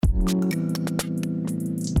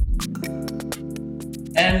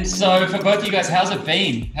And so for both of you guys, how's it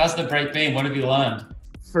been? How's the break been? What have you learned?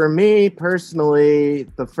 For me personally,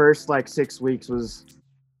 the first 6 weeks was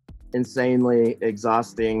insanely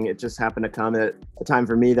exhausting. It just happened to come at a time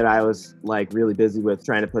for me that I was really busy with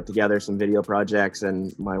trying to put together some video projects,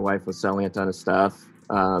 and my wife was selling a ton of stuff.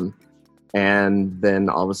 And then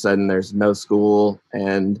all of a sudden there's no school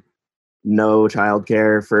and no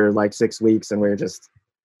childcare for 6 weeks, and we're just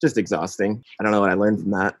exhausting. I don't know what I learned from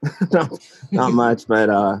that. Not much, but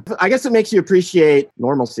I guess it makes you appreciate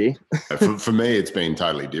normalcy. For me, it's been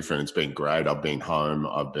totally different. It's been great. I've been home.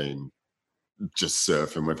 I've been just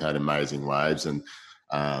surfing. We've had amazing waves, and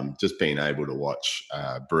just being able to watch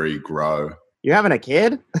Bree grow. You having a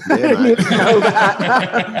kid? Yeah, mate.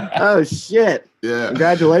 Oh, shit. Yeah.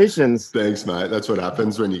 Congratulations. Thanks, mate. That's what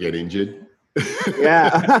happens when you get injured.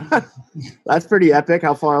 Yeah. That's pretty epic.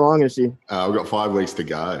 How far along is she? We've got 5 weeks to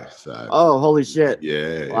go. So. Oh, holy shit.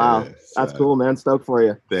 Yeah. Wow. Yeah. That's cool, man. Stoked for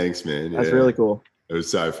you. Thanks, man. That's really cool. It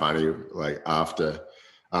was so funny. After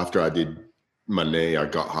I did my knee, I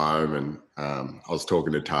got home and I was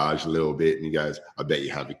talking to Taj a little bit, and he goes, "I bet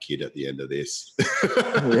you have a kid at the end of this."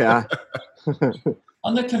 Yeah.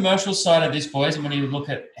 On the commercial side of this, boys, and when you look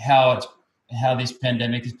at how this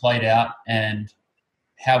pandemic has played out and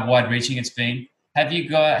how wide-reaching it's been,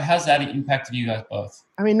 how's that impacted you guys both?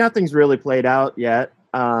 I mean, nothing's really played out yet.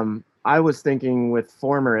 I was thinking with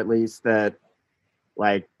Former at least that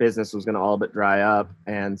business was going to all but dry up,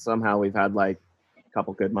 and somehow we've had a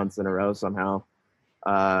couple good months in a row somehow,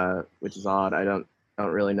 which is odd. I don't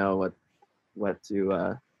really know what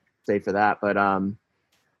to say for that, but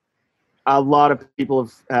a lot of people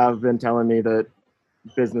have been telling me that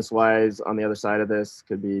business-wise on the other side of this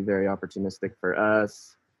could be very opportunistic for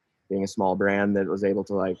us, being a small brand that was able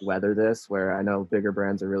to weather this, where I know bigger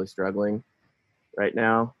brands are really struggling right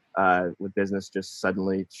now with business just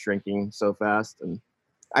suddenly shrinking so fast. And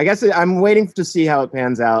I guess I'm waiting to see how it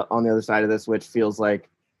pans out on the other side of this, which feels like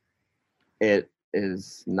it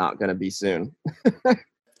is not going to be soon.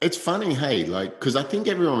 It's funny, hey, because I think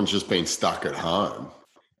everyone's just been stuck at home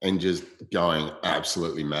and just going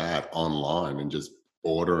absolutely mad online and just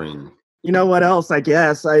ordering. You know what else? I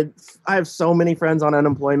guess I have so many friends on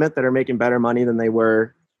unemployment that are making better money than they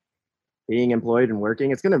were being employed and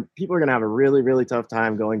working. People are gonna have a really, really tough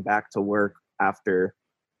time going back to work after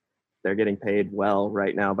they're getting paid well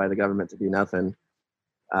right now by the government to do nothing.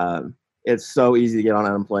 It's so easy to get on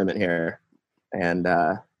unemployment here, and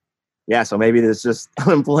so maybe there's just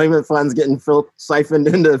unemployment funds getting siphoned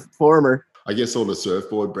into Former. I guess all the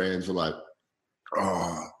surfboard brands are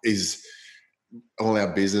is all our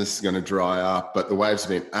business going to dry up? But the waves have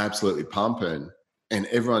been absolutely pumping, and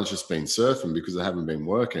everyone's just been surfing because they haven't been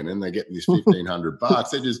working, and they're getting this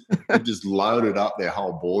 $1,500. They've just loaded up their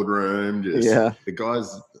whole boardroom. The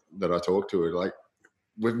guys that I talk to are like,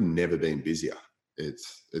 we've never been busier.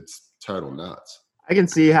 It's total nuts. I can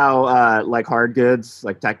see how hard goods,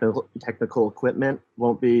 technical equipment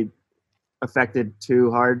won't be affected too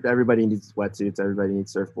hard. Everybody needs wetsuits. Everybody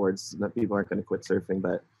needs surfboards. People aren't going to quit surfing,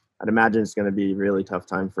 but I'd imagine it's going to be a really tough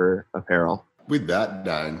time for apparel. With that,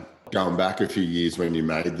 Dan, going back a few years when you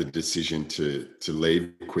made the decision to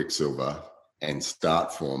leave Quiksilver and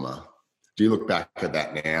start Former, do you look back at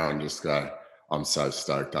that now and just go, I'm so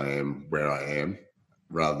stoked I am where I am,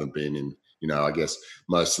 rather than being in, I guess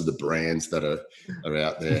most of the brands that are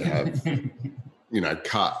out there have,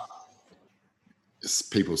 cut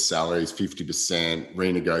people's salaries 50%,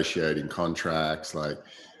 renegotiating contracts. Are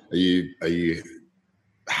you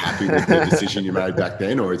happy with the decision you made back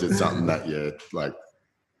then, or is it something that you're like,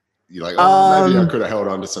 maybe I could have held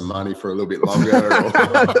on to some money for a little bit longer?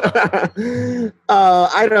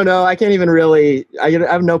 I don't know. I can't even really. I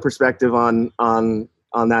have no perspective on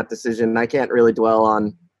that decision. I can't really dwell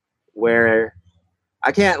on where.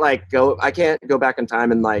 I can't go back in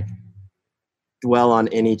time and dwell on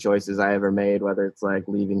any choices I ever made, whether it's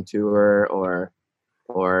leaving tour or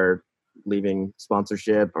leaving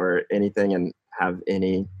sponsorship or anything, and have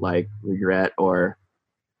any regret or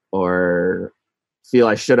feel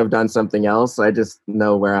I should have done something else. I just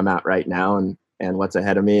know where I'm at right now and what's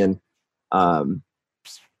ahead of me. And I'm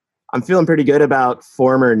feeling pretty good about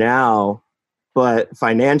Former now, but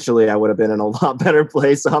financially I would have been in a lot better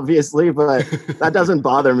place, obviously, but that doesn't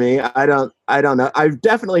bother me. I don't know. I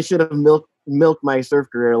definitely should have milked my surf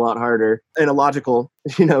career a lot harder in a logical,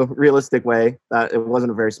 realistic way. That it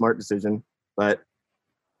wasn't a very smart decision, but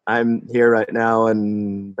I'm here right now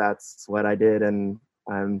and that's what I did. And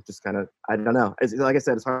I'm just I don't know. Like I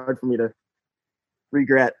said, it's hard for me to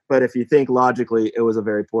regret, but if you think logically, it was a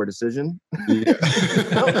very poor decision. Yeah.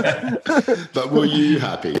 But were you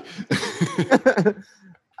happy?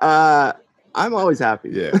 I'm always happy.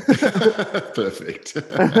 Yeah. Perfect.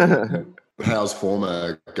 How's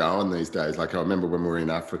Forma going these days? Like I remember when we were in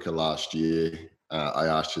Africa last year, I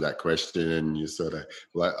asked you that question and you sort of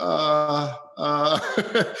like,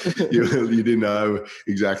 you didn't know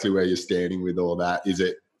exactly where you're standing with all that. Is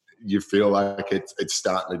it, you feel like it's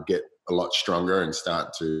starting to get a lot stronger and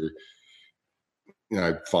start to,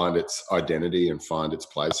 find its identity and find its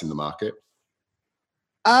place in the market?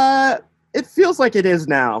 It feels like it is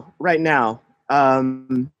now, right now.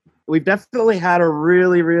 We've definitely had a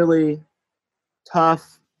really, really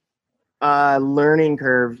tough learning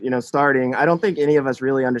curve, starting. I don't think any of us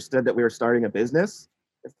really understood that we were starting a business,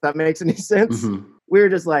 if that makes any sense. Mm-hmm. We were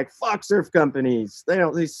just like, fuck surf companies.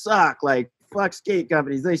 They suck. Like, fuck skate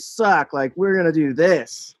companies. They suck. Like, we're going to do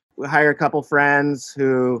this. We hire a couple friends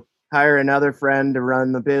who hire another friend to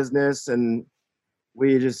run the business. And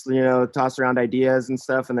we just, toss around ideas and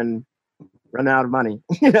stuff and then run out of money.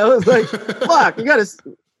 It's like, fuck, you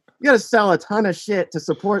gotta sell a ton of shit to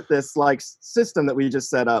support this like system that we just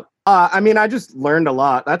set up. I just learned a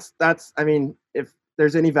lot. That's if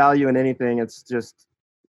there's any value in anything, it's just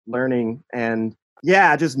learning. And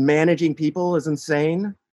yeah, just managing people is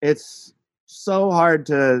insane. It's so hard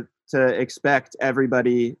to expect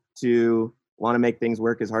everybody to want to make things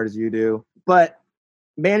work as hard as you do. But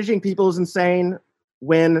managing people is insane.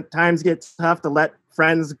 When times get tough, to let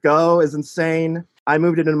friends go is insane. I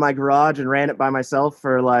moved it into my garage and ran it by myself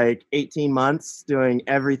for like 18 months, doing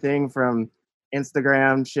everything from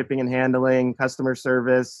Instagram, shipping and handling, customer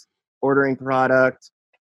service, ordering product,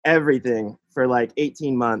 everything for like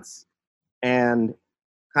 18 months, and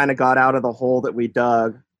kind of got out of the hole that we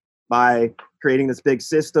dug by creating this big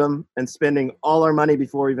system and spending all our money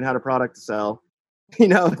before we even had a product to sell.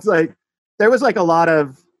 It's like there was like a lot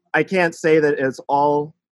of, I can't say that it's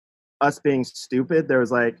all us being stupid. There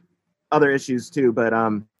was like other issues too, but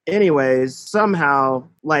anyways, somehow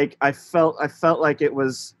like I felt like it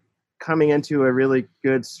was coming into a really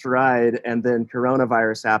good stride, and then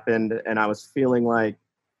coronavirus happened and I was feeling like,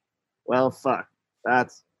 well, fuck,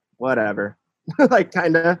 that's whatever. Like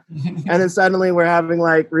kind of. And then suddenly we're having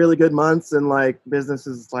like really good months and like business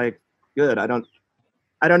is like good. I don't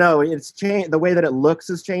know. It's changed. The way that it looks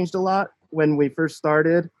has changed a lot. When we first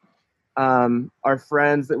started, our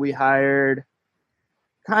friends that we hired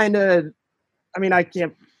kind of, I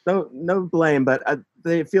can't, no blame, but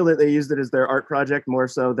they feel that they used it as their art project more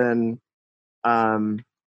so than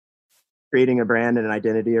creating a brand and an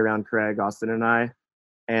identity around Craig, Austin, and I.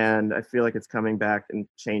 And I feel like it's coming back and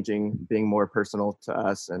changing, being more personal to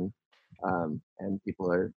us, and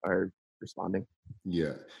people are responding.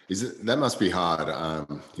 Yeah. That must be hard.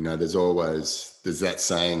 There's that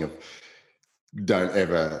saying of don't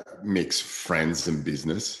ever mix friends and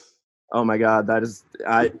business. Oh my God. That is,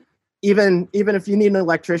 even if you need an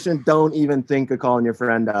electrician, don't even think of calling your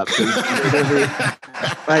friend up.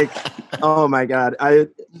 Like, oh my God.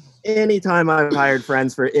 Anytime I've hired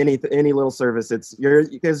friends for any little service,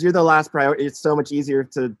 because you're the last priority. It's so much easier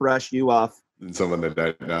to brush you off than someone that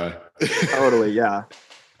don't know. Totally, yeah.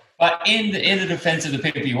 But in the defense of the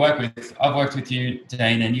people you work with, I've worked with you,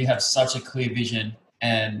 Dane, and you have such a clear vision,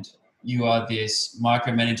 and you are this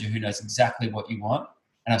micromanager who knows exactly what you want.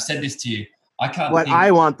 And I've said this to you.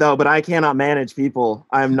 I want though, but I cannot manage people.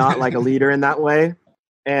 I'm not like a leader in that way.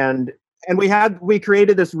 And we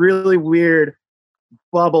created this really weird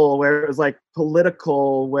bubble where it was like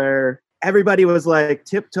political, where everybody was like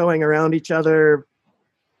tiptoeing around each other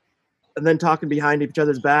and then talking behind each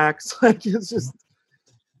other's backs. Like it's just,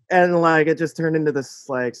 and like it just turned into this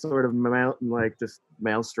like sort of just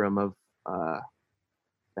maelstrom of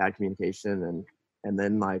bad communication and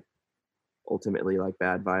then like ultimately like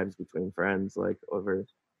bad vibes between friends, like over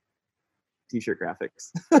t-shirt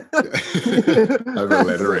graphics. Over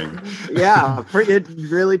lettering. Yeah, it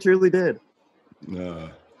really truly did. No.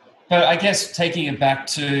 But I guess taking it back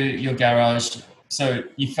to your garage, so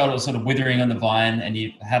you felt it was sort of withering on the vine and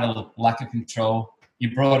you had a lack of control.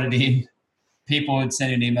 You brought it in. People would send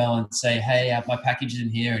you an email and say, hey, my package is in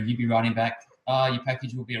here, and you'd be writing back, your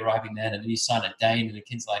package will be arriving then. And then you sign a Dane and the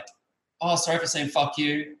kid's like, oh, sorry for saying fuck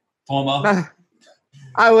you, Forma.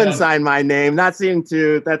 I wouldn't sign my name. That seems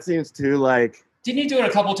too like. Didn't you do it a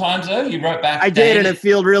couple times though? You wrote back. I did, and it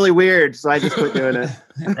felt really weird, so I just quit doing it.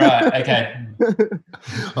 Right. Okay.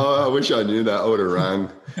 Oh, I wish I knew that. I would have rang.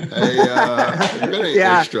 Hey, you got any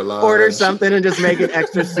extra large? Order something and just make it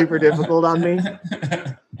extra super difficult on me.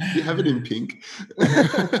 You have it in pink.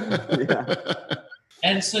 Yeah.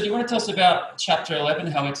 And so, do you want to tell us about Chapter 11?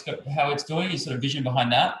 How it's doing? Your sort of vision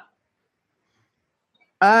behind that?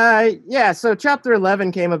 Yeah. So Chapter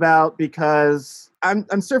 11 came about because I'm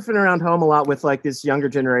surfing around home a lot with like this younger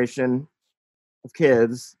generation, of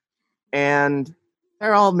kids, and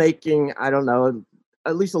they're all making, I don't know,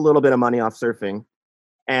 at least a little bit of money off surfing.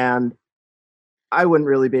 And I wouldn't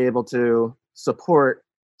really be able to support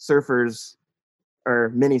surfers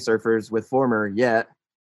or mini surfers with Former yet.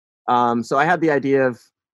 So I had the idea of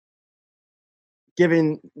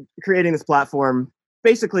creating this platform,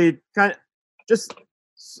 basically kind of just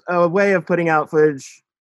a way of putting out footage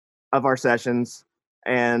of our sessions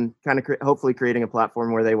and kind of hopefully creating a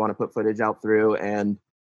platform where they want to put footage out through. And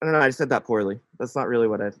I don't know, I said that poorly. That's not really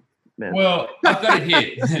what I meant. Well, I've got it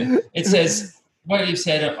here. It says what you've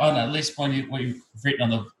said on at least what you've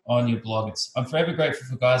written on your blog. It's, I'm forever grateful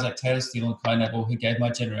for guys like Taylor Steele and Kai Neville who gave my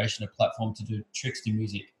generation a platform to do tricks to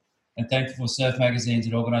music, and thankful for surf magazines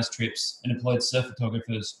that organised trips and employed surf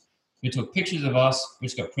photographers who took pictures of us,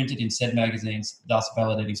 which got printed in said magazines, thus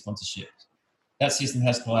validating sponsorships. That system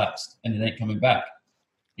has collapsed, and it ain't coming back.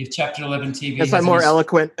 If Chapter 11 TV... Yes, I'm more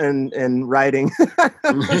eloquent in writing.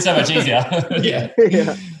 It's so much easier. Yeah.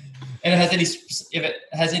 Yeah. And if it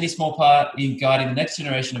has any small part in guiding the next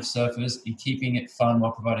generation of surfers in keeping it fun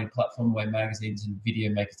while providing a platform where magazines and video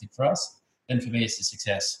makers did for us, then for me it's a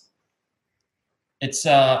success. It's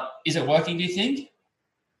is it working, do you think?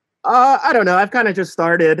 I don't know. I've kind of just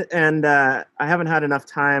started, and I haven't had enough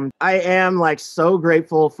time. I am like so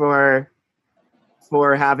grateful for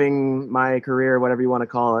having my career, whatever you want to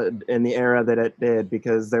call it, in the era that it did,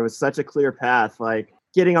 because there was such a clear path, like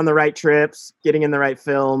getting on the right trips, getting in the right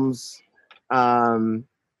films, I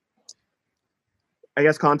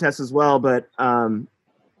guess contests as well. But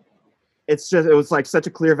it was like such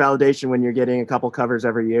a clear validation when you're getting a couple covers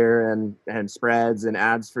every year and spreads and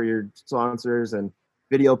ads for your sponsors and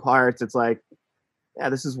video parts. It's like, yeah,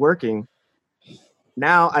 this is working.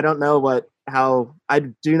 Now I don't know I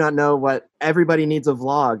do not know what everybody needs a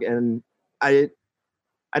vlog, and I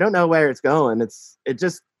don't know where it's going. It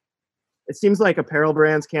seems like apparel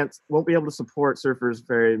brands won't be able to support surfers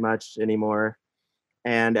very much anymore,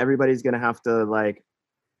 and everybody's gonna have to like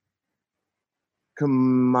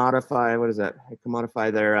commodify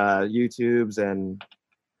their YouTubes, and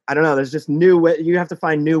I don't know. There's just you have to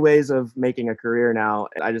find new ways of making a career now.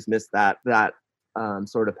 I just miss that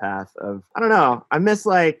sort of path of, I don't know. I miss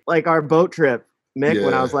like our boat trip, Mick,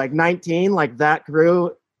 when I was like 19, like that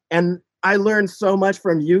crew. And I learned so much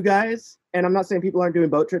from you guys. And I'm not saying people aren't doing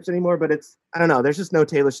boat trips anymore, but I don't know. There's just no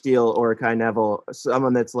Taylor Steele or Kai Neville,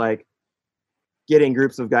 someone that's like getting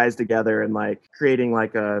groups of guys together and like creating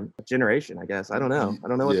like a generation, I guess. I don't know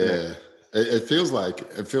what to make. It feels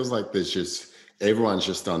like there's just, everyone's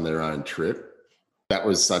just on their own trip. That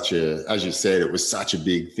was as you said, it was such a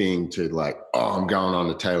big thing to like, oh, I'm going on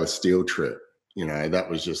a Taylor Steele trip. You know, that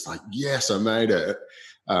was just like, yes, I made it.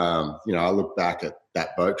 I look back at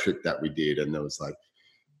that boat trip that we did, and there was like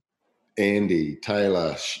Andy,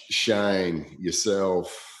 Taylor, Shane,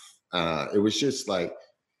 yourself. It was just like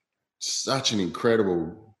such an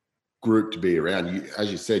incredible group to be around. As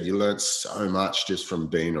you said, you learned so much just from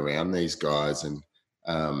being around these guys. And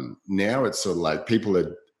now it's sort of like people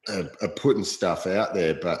are putting stuff out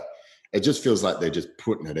there, but it just feels like they're just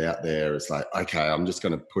putting it out there. It's like, okay, I'm just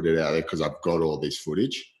going to put it out there because I've got all this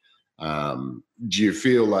footage. Do you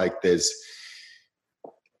feel like there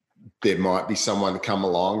might be someone to come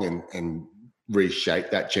along and reshape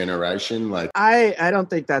that generation? Like, I don't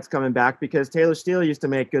think that's coming back, because Taylor Steele used to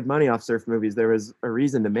make good money off surf movies. There was a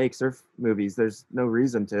reason to make surf movies. There's no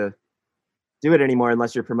reason to do it anymore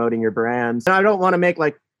unless you're promoting your brand. And I don't want to make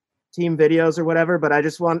like team videos or whatever, but I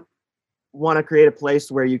just want to create a place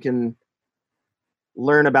where you can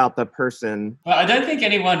learn about the person. But I don't think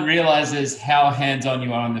anyone realizes how hands-on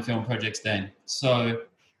you are on the film projects, Dan. So,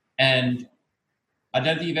 and I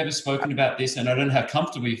don't think you've ever spoken about this, and I don't know how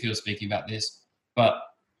comfortable you feel speaking about this, but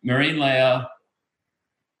Marine Layer,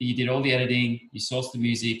 you did all the editing, you sourced the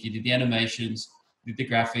music, you did the animations, you did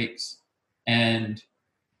the graphics, and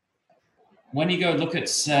when you go look at,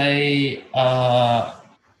 say,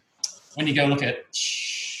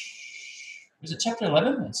 was it Chapter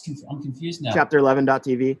 11? I'm confused now. Chapter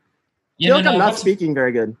 11.tv. Yeah, I'm not speaking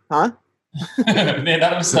very good, huh? Man,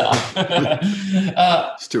 that was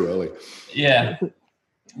it's too early. Yeah,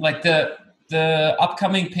 like the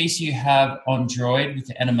upcoming piece you have on Droid with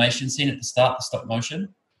the animation scene at the start, the stop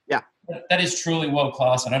motion. Yeah, that is truly world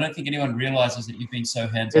class, and I don't think anyone realizes that you've been so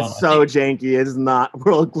hands on. It's so janky. It's not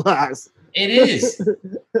world class. It is.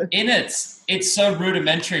 It's so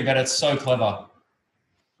rudimentary, but it's so clever.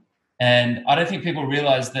 And I don't think people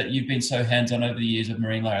realize that you've been so hands-on over the years with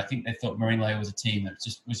Marine Layer. I think they thought Marine Layer was a team. It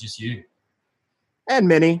was just you. And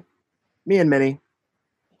Minnie. Me and Minnie.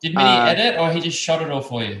 Did Minnie edit, or he just shot it all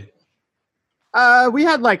for you? We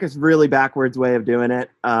had like a really backwards way of doing it.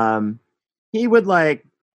 he would like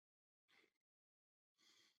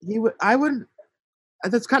I would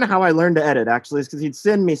that's kind of how I learned to edit actually, is because he'd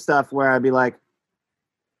send me stuff where I'd be like,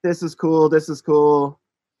 this is cool,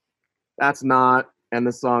 that's not, and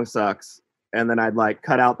this song sucks. And then I'd like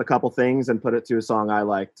cut out the couple things and put it to a song I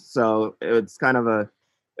liked. So it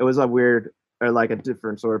was a weird, or like a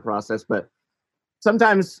different sort of process, but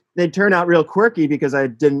sometimes they'd turn out real quirky because I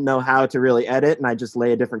didn't know how to really edit, and I just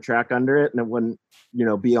lay a different track under it, and it wouldn't,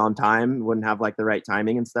 be on time, wouldn't have like the right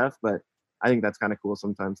timing and stuff. But I think that's kind of cool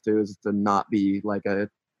sometimes too, is to not be like a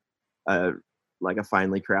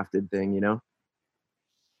finely crafted thing,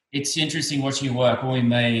 It's interesting watching your work. When we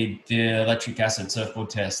made the electric acid surfboard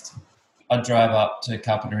test, I'd drive up to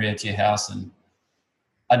Carpinteria to your house, and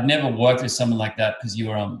I'd never worked with someone like that because you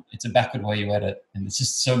were on, it's a backward way you edit, and there's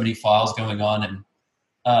just so many files going on. And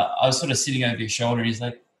I was sort of sitting over your shoulder, and he's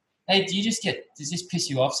like, hey, does this piss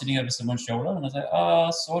you off sitting over someone's shoulder? And I was like, oh,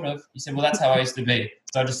 sort of. He said, well, that's how I used to be.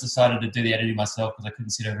 So I just decided to do the editing myself because I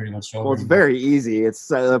couldn't sit over anyone's shoulder. Well, it's very easy.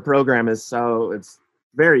 The program is it's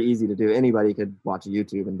very easy to do. Anybody could watch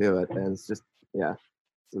YouTube and do it. And it's just,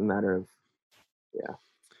 it's a matter of,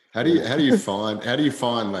 How do you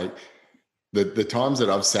find like the times that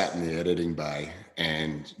I've sat in the editing bay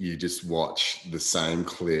and you just watch the same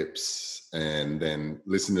clips and then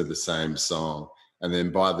listen to the same song, and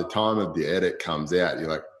then by the time of the edit comes out, you're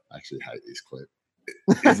like, I actually hate this clip.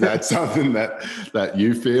 Is that something that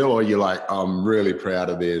you feel, or you're like, I'm really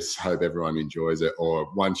proud of this, hope everyone enjoys it? Or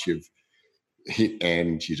once you've hit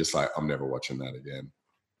end, you're just like, I'm never watching that again?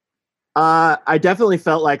 I definitely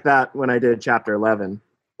felt like that when I did Chapter 11,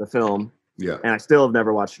 the film. Yeah. And I still have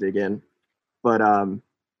never watched it again. But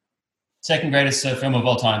second greatest film of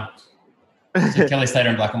all time. Kelly Slater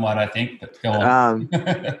in black and white, I think. But go on.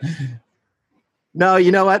 No,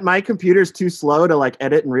 you know what? My computer's too slow to like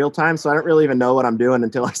edit in real time, so I don't really even know what I'm doing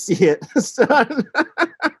until I see it.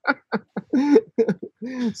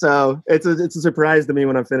 So it's a surprise to me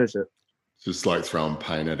when I finish it. Just like throwing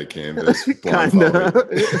paint at a canvas. Kinda.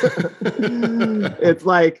 It's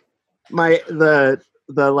like the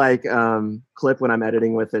clip when I'm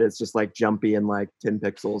editing with it, it's just like jumpy and like 10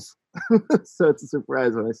 pixels. So it's a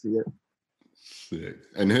surprise when I see it. Sick.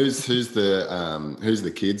 And who's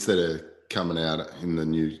the kids that are coming out in the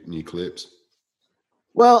new clips?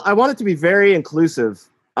 Well, I want it to be very inclusive.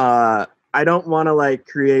 I don't want to like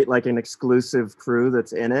create like an exclusive crew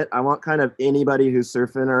that's in it. I want kind of anybody who's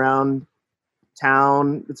surfing around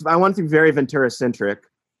town. I want it to be very Ventura centric.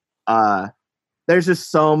 There's just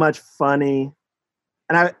so much funny,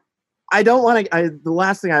 and I don't want to. The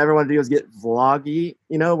last thing I ever want to do is get vloggy,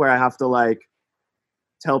 where I have to like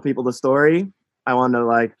tell people the story. I want to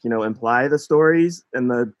like, imply the stories and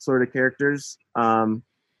the sort of characters. And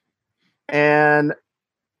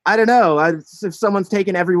I don't know, if someone's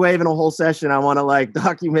taking every wave in a whole session, I want to like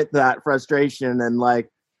document that frustration. And like,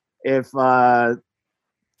 if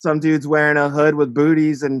some dude's wearing a hood with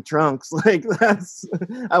booties and trunks, like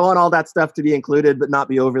I want all that stuff to be included, but not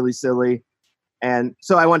be overly silly. And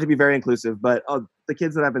so I want to be very inclusive, but the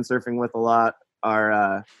kids that I've been surfing with a lot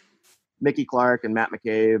are, Mickey Clark and Matt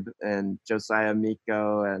McCabe and Josiah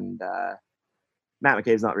Miko, and Matt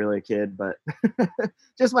McCabe's not really a kid, but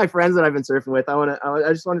just my friends that I've been surfing with.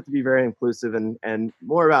 I just want it to be very inclusive and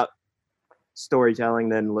more about storytelling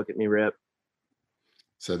than look at me rip.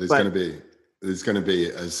 So there's going to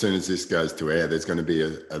be, as soon as this goes to air, there's going to be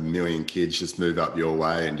a million kids just move up your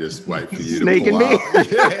way and just wait for you to pull me. up.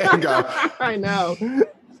 Yeah, and go.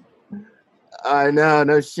 I know,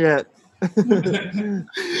 no shit.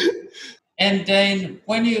 And Dane,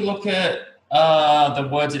 when you look at the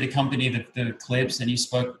words that accompany the clips, and you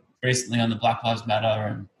spoke recently on the Black Lives Matter,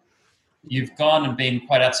 and you've gone and been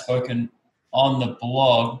quite outspoken on the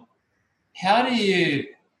blog, how do you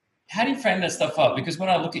frame that stuff up? Because when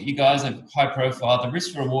I look at you guys of high profile, the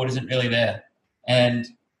risk reward isn't really there. And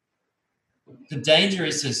the danger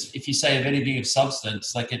is if you say of anything of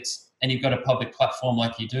substance, and you've got a public platform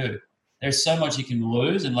like you do, there's so much you can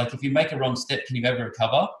lose. And like, if you make a wrong step, can you ever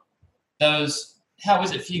recover? How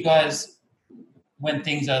is it for you guys when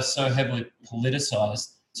things are so heavily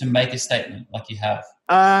politicized to make a statement like you have?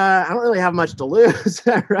 I don't really have much to lose.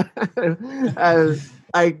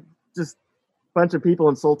 I just a bunch of people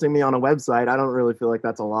insulting me on a website. I don't really feel like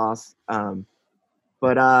that's a loss.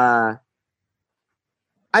 But I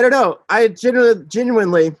don't know. I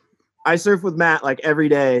genuinely, I surf with Matt like every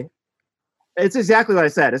day. It's exactly what I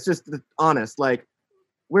said. It's just honest. Like,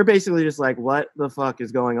 we're basically just like, what the fuck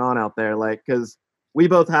is going on out there? Like, because we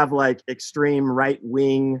both have like extreme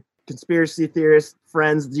right-wing conspiracy theorist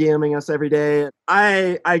friends DMing us every day.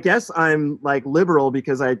 I guess I'm like liberal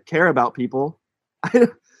because I care about people.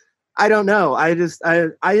 I don't know. I just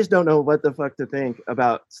don't know what the fuck to think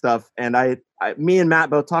about stuff. And me and Matt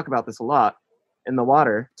both talk about this a lot in the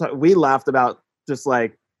water. So we laughed about just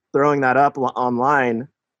like throwing that up online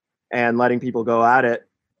and letting people go at it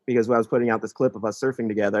because I was putting out this clip of us surfing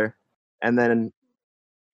together. And then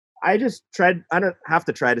I just tried, I don't have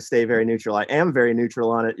to try to stay very neutral. I am very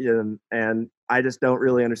neutral on it. And I just don't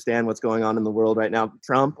really understand what's going on in the world right now.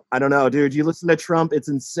 Trump, I don't know, dude. You listen to Trump, it's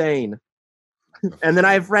insane. And then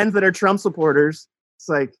I have friends that are Trump supporters. It's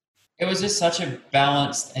like, it was just such a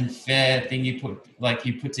balanced and fair thing you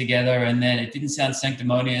put together, and then it didn't sound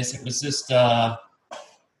sanctimonious. It was just, I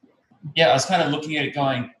was kind of looking at it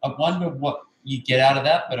going, I wonder what you get out of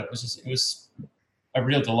that, but it was a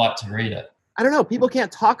real delight to read it. I don't know. People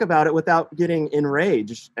can't talk about it without getting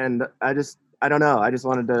enraged, and I don't know. I just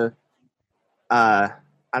wanted to, I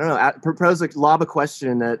don't know, propose lob a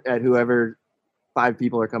question at whoever 5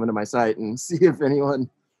 people are coming to my site and see if anyone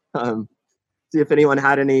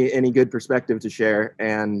had any good perspective to share.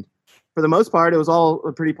 And for the most part, it was all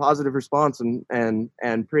a pretty positive response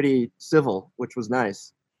and pretty civil, which was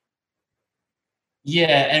nice.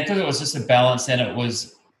 Yeah, and because it was just a balance, and it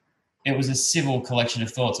was a civil collection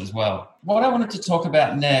of thoughts as well. What I wanted to talk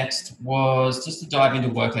about next was just to dive into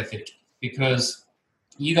work ethic, because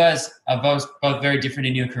you guys are both very different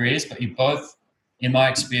in your careers, but you both, in my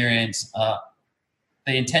experience,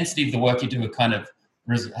 the intensity of the work you do kind of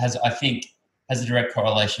has a direct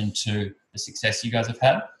correlation to the success you guys have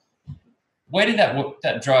had. Where did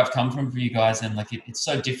that drive come from for you guys? And like it's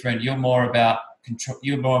so different. You're more about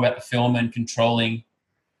the film and controlling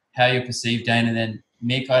how you're perceived, Dane, and then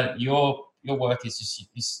Mick, your work is just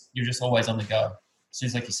you're just always on the go. It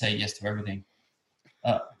seems like you say yes to everything.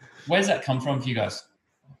 Where does that come from for you guys?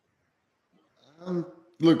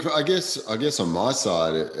 Look, I guess on my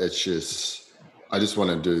side, it's just I just want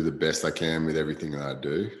to do the best I can with everything that I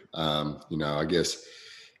do. I guess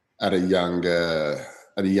at a younger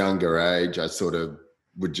age, I sort of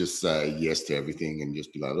would just say yes to everything and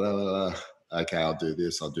just be like, okay, I'll do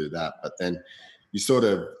this, I'll do that. But then you sort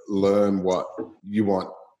of learn what you want,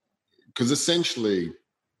 because essentially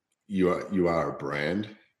you are a brand,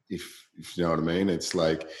 if you know what I mean. It's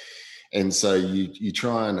like, and so you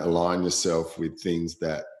try and align yourself with things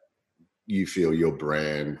that you feel your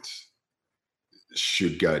brand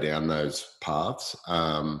should go down those paths.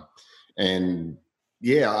 And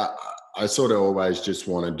yeah, I sort of always just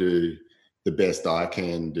want to do the best I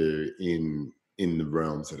can do in the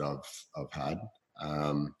realms that I've had.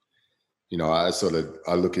 I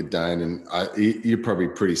look at Dane, and you're probably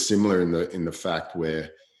pretty similar in the fact where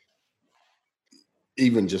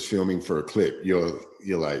even just filming for a clip, you're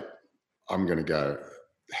like, I'm going to go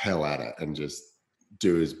hell at it and just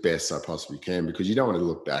do as best I possibly can, because you don't want to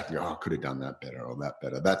look back and go, oh, I could have done that better or that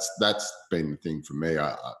better. That's been the thing for me.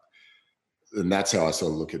 And that's how I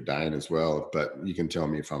sort of look at Dane as well. But you can tell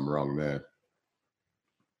me if I'm wrong there.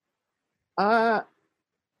 I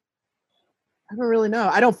don't really know.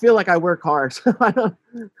 I don't feel like I work hard. So I don't.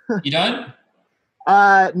 You don't?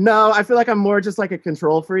 No, I feel like I'm more just like a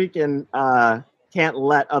control freak and can't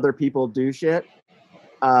let other people do shit.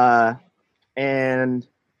 And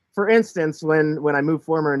for instance, when I moved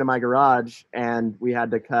Former into my garage and we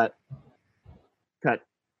had to cut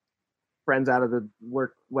friends out of the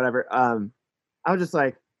work, whatever, I was just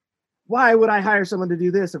like, why would I hire someone to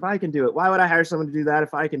do this if I can do it? Why would I hire someone to do that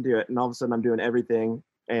if I can do it? And all of a sudden I'm doing everything.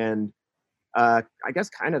 And I guess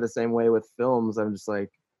kind of the same way with films. I'm just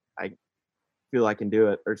like, I feel I can do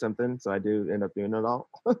it or something. So I do end up doing it all.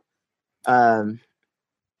 But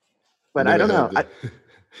I don't know.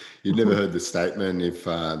 You've never heard the statement, if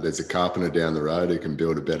there's a carpenter down the road who can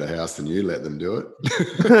build a better house than you, let them do it?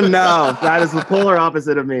 No, that is the polar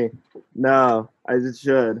opposite of me. No, I just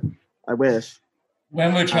should. I wish.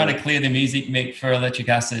 When we were trying to clear the music, Mick, for Electric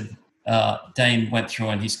Acid, Dane went through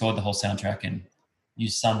and he scored the whole soundtrack and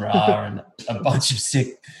used Sun Ra and a bunch of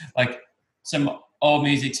sick, like some old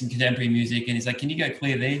music, some contemporary music. And he's like, can you go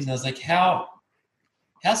clear these? And I was like, how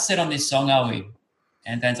set on this song are we?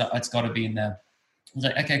 And Dane's like, it's got to be in there. I was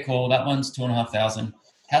like, okay, cool. That one's 2,500.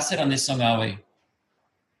 How set on this song are we?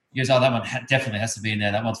 He goes, oh, that one definitely has to be in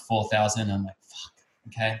there. That one's 4,000. I'm like, fuck.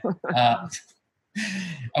 Okay. I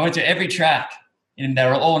went to every track and they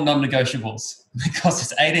were all non-negotiables because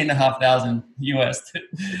it's $18,500 US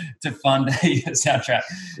to fund a soundtrack.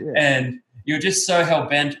 Yeah. And you're just so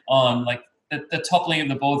hell-bent on like the toppling of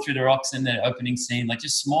the board through the rocks in the opening scene, like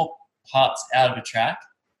just small parts out of a track.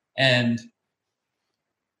 And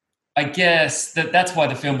I guess that's why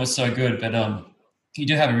the film was so good. But you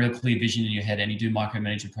do have a real clear vision in your head and you do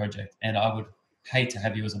micromanage a project. And I would hate to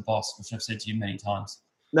have you as a boss, which I've said to you many times.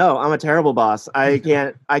 No, I'm a terrible boss. I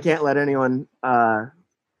can't let anyone. I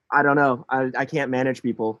don't know. I can't manage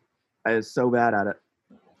people. I'm so bad at it.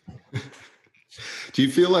 Do you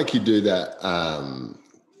feel like you do that?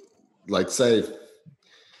 Like, say,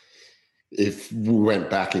 if we went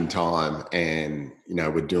back in time and, you know,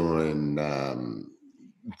 we're doing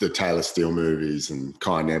the Taylor Steele movies and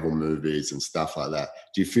Kai Neville movies and stuff like that,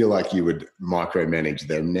 do you feel like you would micromanage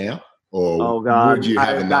them now? Or Oh, God. would you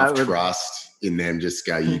have enough trust in them, just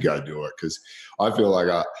go, you go do it? Because I feel like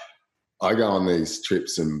I go on these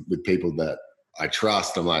trips and with people that I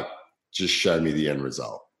trust, I'm like, just show me the end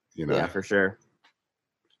result, you know? Yeah, for sure.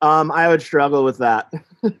 I would struggle with that.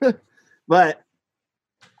 But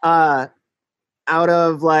out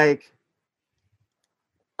of like,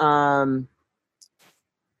 I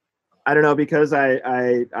don't know, because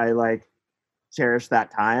I like cherish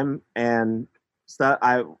that time and stuff,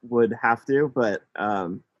 I would have to, but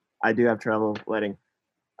I do have trouble letting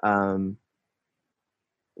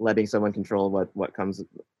someone control what comes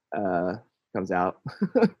out.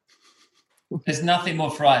 There's nothing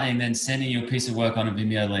more frightening than sending you a piece of work on a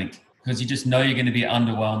Vimeo link because you just know you're going to be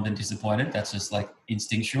underwhelmed and disappointed. That's just like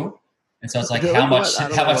instinctual. And so it's like, Really? how much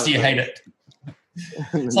do you hate it?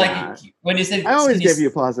 It's like when you said, I always give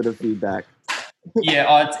you positive feedback.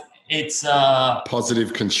 Yeah, it's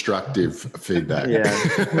positive, constructive feedback. Yeah.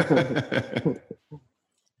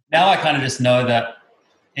 Now I kind of just know that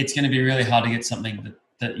it's going to be really hard to get something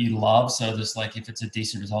that you love. So just like if it's a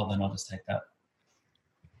decent result, then I'll just take that.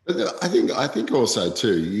 But I think also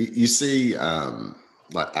too, you see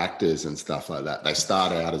like actors and stuff like that. They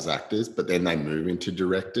start out as actors, but then they move into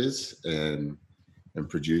directors and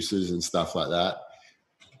producers and stuff like that.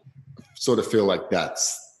 Sort of feel like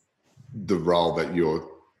that's the role that you're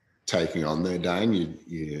taking on there, Dane.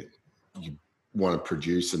 You want to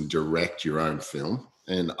produce and direct your own film,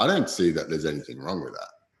 and I don't see that there's anything wrong with that.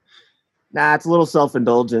 Nah, it's a little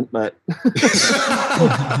self-indulgent, but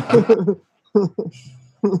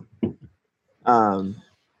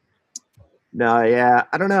no, yeah,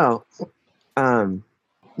 I don't know.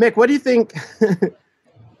 Mick, what do you think?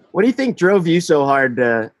 What do you think drove you so hard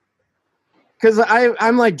to? Because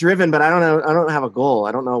I'm like driven, but I don't know. I don't have a goal.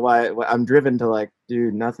 I don't know why I'm driven to like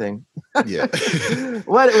do nothing. Yeah.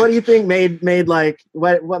 What do you think made like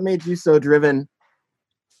what made you so driven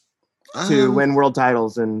to win world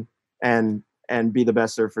titles and be the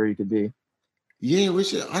best surfer you could be? Yeah,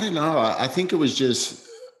 I don't know. I think it was just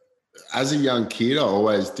as a young kid, I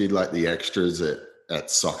always did like the extras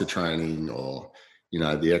at soccer training, or you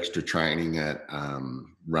know, the extra training at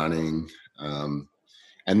running.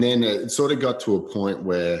 And then it sort of got to a point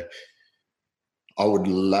where I would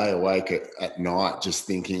lay awake at night just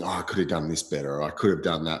thinking, oh, I could have done this better, or I could have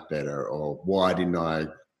done that better, or why didn't I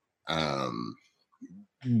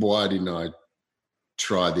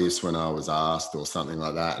try this when I was asked, or something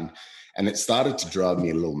like that. And it started to drive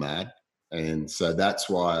me a little mad. And so that's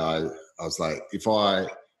why I was like, if I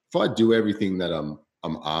do everything that I'm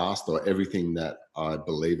asked, or everything that I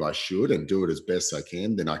believe I should, and do it as best I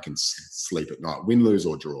can, then I can sleep at night, win, lose,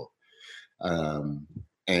 or draw.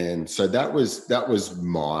 And so that was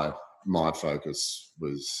my focus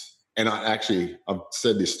was, and I've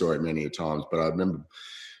said this story many times, but I remember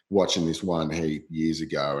watching this one heat years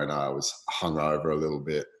ago, and I was hungover a little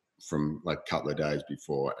bit from like a couple of days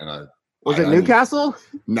before, and Was it Newcastle?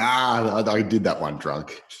 Nah, I did that one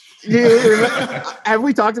drunk. Have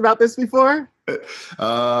we talked about this before?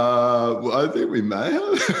 Well, I think we may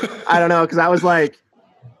have. I don't know, because I was like,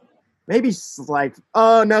 maybe like,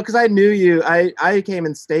 oh no, because I knew you. I came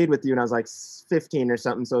and stayed with you when I was like 15 or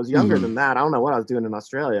something, so I was younger than that. I don't know what I was doing in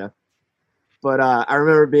Australia, but I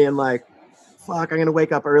remember being like, fuck, I'm gonna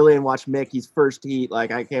wake up early and watch Mickey's first heat.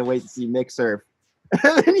 Like, I can't wait to see Mick surf.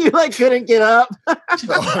 And then you like couldn't get up. Oh,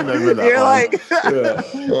 I remember that. You're one. like, yeah.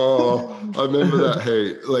 Oh, I remember that.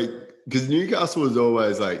 Hey, like, because Newcastle was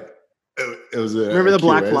always like, it was remember the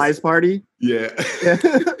Black Flies party? Yeah.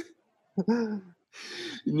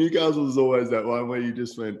 Newcastle was always that one where you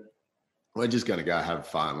just went, we're just going to go have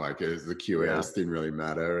fun. Like, the QS didn't really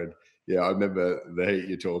matter. And yeah, I remember the heat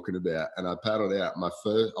you're talking about. And I paddled out. I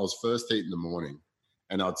was first heat in the morning,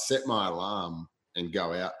 and I'd set my alarm and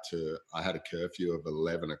go out I had a curfew of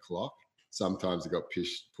 11 o'clock. Sometimes it got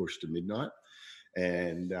pushed to midnight,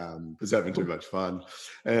 and was having too much fun.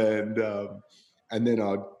 And then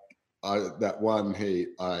that one heat,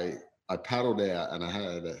 I paddled out, and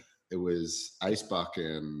it was Ace Buck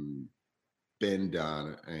and Ben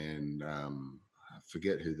Dunn, and I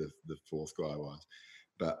forget who the fourth guy was.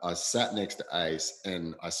 But I sat next to Ace,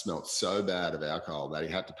 and I smelt so bad of alcohol that he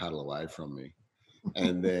had to paddle away from me.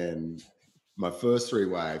 And then my first three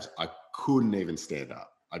waves, I couldn't even stand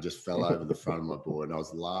up. I just fell over the front of my board, and I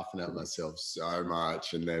was laughing at myself so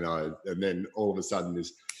much. And then all of a sudden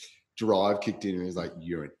this drive kicked in, and he's like,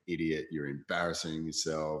 "You're an idiot. You're embarrassing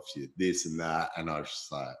yourself. You're this and that." And I was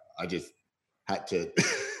just like, I just had to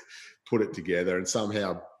put it together, and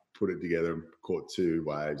somehow put it together and caught 2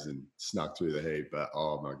 waves and snuck through the heat. But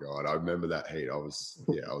oh my God, I remember that heat. I was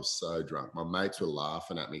so drunk. My mates were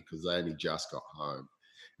laughing at me because they only just got home,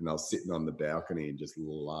 and I was sitting on the balcony and just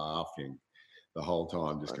laughing the whole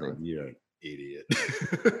time, just going, "You're an idiot."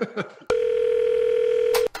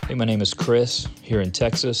 Hey, my name is Chris here in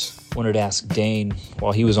Texas. Wanted to ask Dane,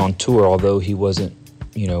 while he was on tour, although he wasn't,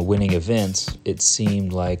 winning events, it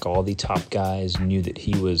seemed like all the top guys knew that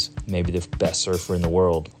he was maybe the best surfer in the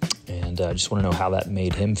world. And I just want to know how that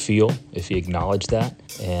made him feel, if he acknowledged that.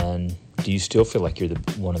 And do you still feel like you're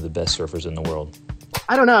one of the best surfers in the world?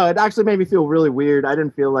 I don't know. It actually made me feel really weird. I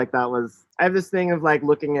didn't feel like that was... I have this thing of like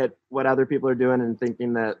looking at what other people are doing and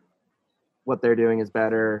thinking that what they're doing is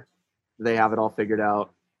better. They have it all figured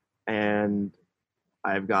out. And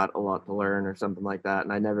I've got a lot to learn or something like that.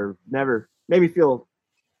 And I never made me feel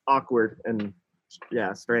awkward and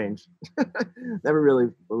strange. Never really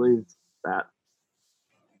believed that.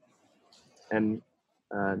 And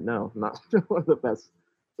no, I'm not one of the best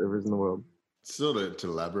surfers in the world. Sort of to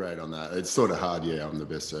elaborate on that, it's sort of hard. Yeah, I'm the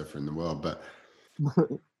best surfer in the world, but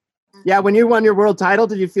yeah, when you won your world title,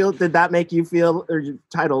 did that make you feel, or your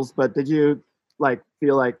titles, but did you like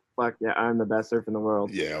feel like, fuck yeah, I'm the best surfer in the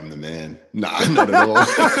world? Yeah, I'm the man. No, not at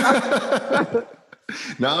all.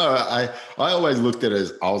 No, I always looked at it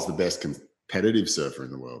as I was the best competitive surfer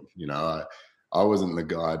in the world. I wasn't the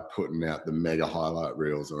guy putting out the mega highlight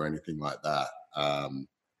reels or anything like that.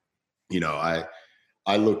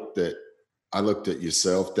 I looked at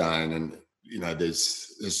yourself, Dane, and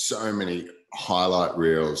there's so many highlight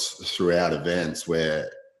reels throughout events where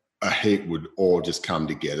a heat would all just come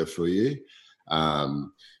together for you.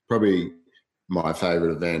 Probably my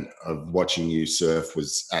favorite event of watching you surf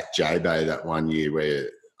was at J-Bay that one year where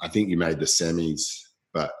I think you made the semis,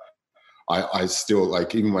 but I still,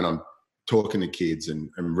 like, even when I'm talking to kids and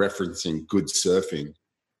referencing good surfing,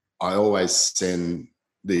 I always send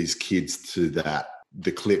these kids to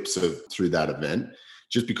the clips through that event,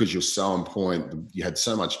 just because you're so on point. You had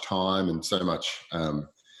so much time and so much,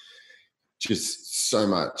 just so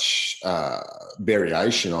much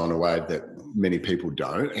variation on a wave that many people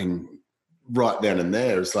don't. And right then and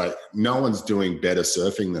there, it's like no one's doing better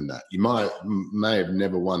surfing than that. You may have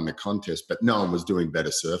never won the contest, but no one was doing better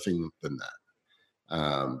surfing than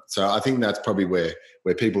that. So I think that's probably where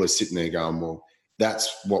people are sitting there going, well,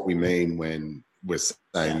 that's what we mean when we're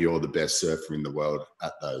saying you're the best surfer in the world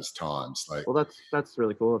at those times. Like, well, that's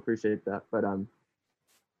really cool. I appreciate that. But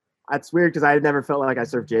it's weird because I never felt like I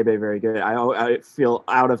surfed J-Bay very good. I feel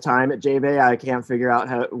out of time at J-Bay. I can't figure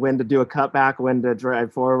out when to do a cutback, when to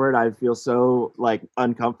drive forward. I feel so like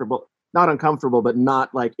uncomfortable. Not uncomfortable, but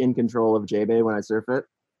not like in control of J-Bay when I surf it.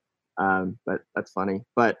 But that's funny.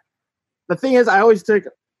 But the thing is, I always took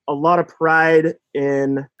a lot of pride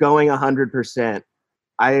in going 100%.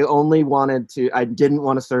 I didn't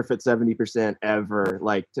want to surf at 70% ever,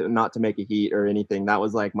 like not to make a heat or anything. That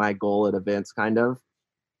was like my goal at events, kind of.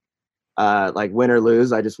 Like win or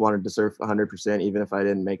lose, I just wanted to surf 100%, even if I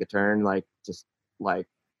didn't make a turn, like just like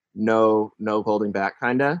no holding back,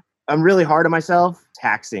 kind of. I'm really hard on myself,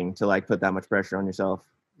 taxing to like put that much pressure on yourself.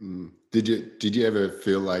 Did you ever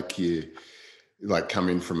feel like you like come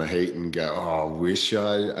in from a heat and go, oh, I wish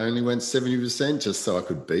I only went 70% just so I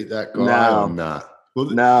could beat that guy? No. Or nah? Well,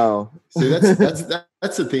 no. See, that's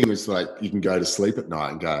the thing. Is like you can go to sleep at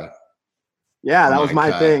night and go, yeah, that was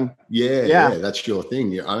my thing. Yeah, that's your thing.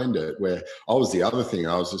 You owned it. Where I was the other thing.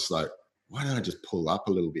 I was just like, why don't I just pull up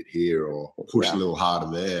a little bit here or push a little harder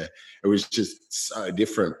there? It was just so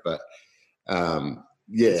different. But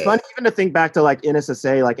it's funny even to think back to like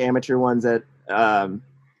NSSA, like amateur ones at I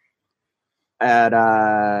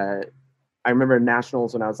remember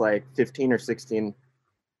nationals when I was like 15 or 16.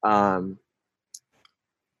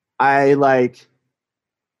 I like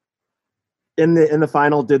in the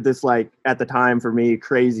final did this, like, at the time for me,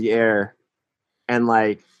 crazy air, and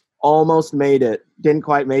like almost made it, didn't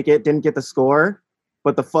quite make it, didn't get the score,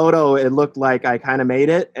 but the photo, it looked like I kind of made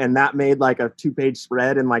it, and that made like a 2-page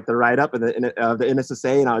spread in like the write-up of the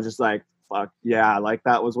NSSA, and I was just like, fuck yeah, like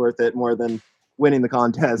that was worth it more than winning the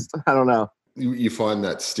contest. I don't know. You find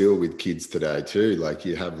that still with kids today too. Like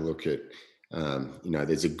you have a look at,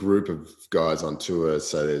 there's a group of guys on tour.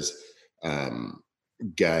 So there's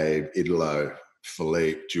Gabe, Idolo,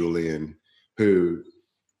 Philippe, Julian, who,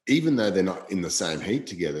 even though they're not in the same heat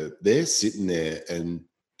together, they're sitting there and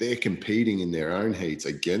they're competing in their own heats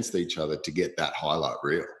against each other to get that highlight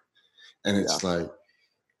reel. And it's like,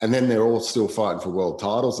 and then they're all still fighting for world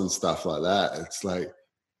titles and stuff like that. It's like,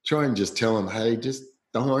 try and just tell them, hey, just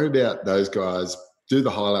don't worry about those guys. Do the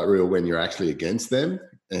highlight reel when you're actually against them.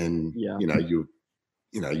 And, you'll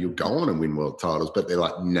go on and win world titles. But they're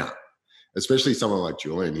like, no. Especially someone like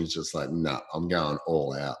Julian, he's just like, no, I'm going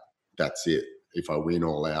all out. That's it. If I win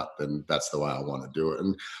all out, then that's the way I want to do it.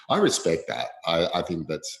 And I respect that. I think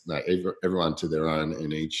that's everyone to their own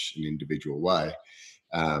in each an individual way.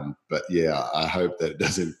 But yeah, I hope that it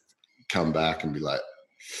doesn't come back and be like,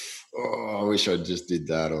 oh, I wish I just did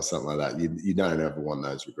that or something like that. You don't ever want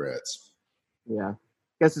those regrets. Yeah. I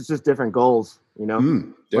guess it's just different goals,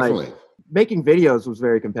 Definitely. Like, making videos was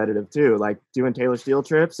very competitive too, like doing Taylor Steel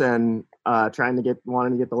trips and wanting to get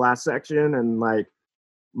the last section, and like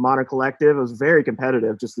Modern Collective, it was very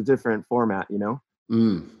competitive, just a different format,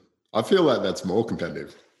 I feel like that's more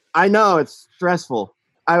competitive. I know, it's stressful.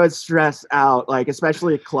 I would stress out, like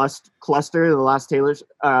especially Cluster, the last Taylor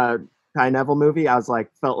Kai Neville movie. I was like,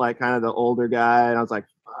 felt like kind of the older guy, and I was like,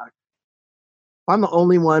 fuck, if I'm the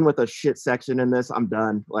only one with a shit section in this, I'm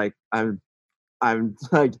done. Like I'm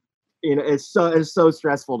like, it's so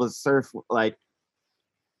stressful to surf. Like,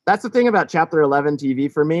 that's the thing about Chapter 11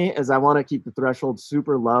 TV for me, is I want to keep the threshold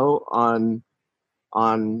super low on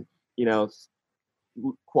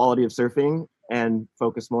quality of surfing, and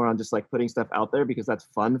focus more on just like putting stuff out there, because that's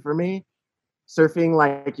fun for me. Surfing,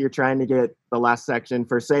 like you're trying to get the last section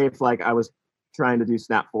for, say, if like I was trying to do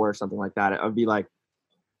Snap 4 or something like that, it would be like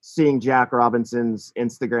seeing Jack Robinson's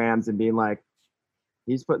Instagrams and being like,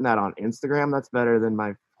 he's putting that on Instagram, that's better than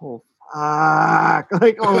my whole fuck.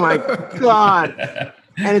 Like, oh my God.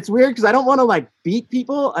 And it's weird because I don't want to like beat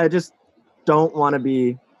people. I just don't want to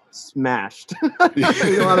be smashed. Well,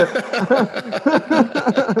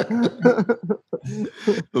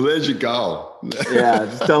 there's your goal. Yeah,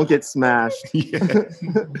 just don't get smashed. Yeah.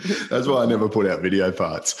 That's why I never put out video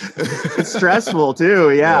parts. It's stressful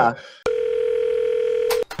too, yeah.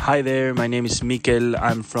 Hi there, my name is Mikel.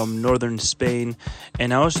 I'm from northern Spain,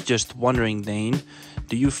 and I was just wondering, Dane,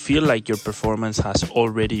 do you feel like your performance has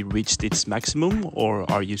already reached its maximum,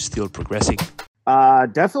 or are you still progressing?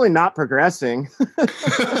 Definitely not progressing.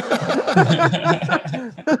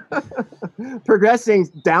 Progressing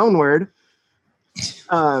downward.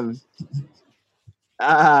 I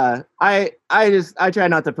try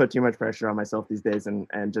not to put too much pressure on myself these days,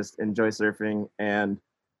 and just enjoy surfing. And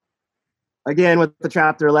again, with the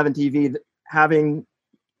Chapter 11 TV, having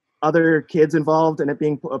other kids involved and it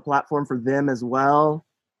being a platform for them as well,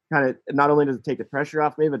 kind of, not only does it take the pressure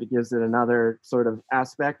off me, but it gives it another sort of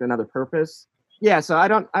aspect, another purpose. Yeah, so I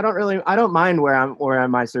don't mind where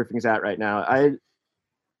my surfing's at right now. I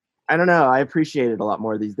don't know. I appreciate it a lot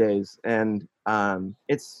more these days, and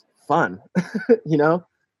it's fun.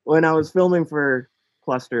 When I was filming for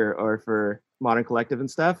Cluster or for Modern Collective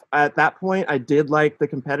and stuff, at that point I did like the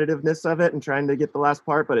competitiveness of it and trying to get the last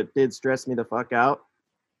part, but it did stress me the fuck out.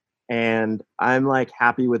 And I'm like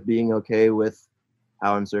happy with being okay with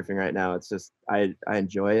how I'm surfing right now. It's just, I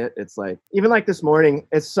enjoy it. It's like, even like this morning,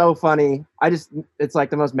 it's so funny. It's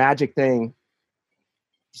like the most magic thing.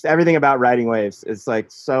 Just everything about riding waves is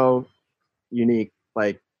like so unique.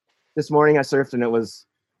 Like this morning I surfed and it was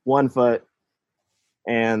 1 foot,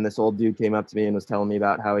 and this old dude came up to me and was telling me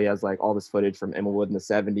about how he has like all this footage from Emelwood in the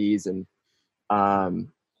 70s, and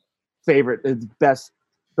best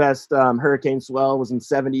hurricane swell was in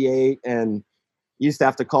 78, and you used to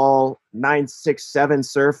have to call 967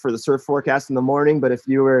 surf for the surf forecast in the morning. But if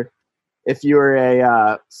you were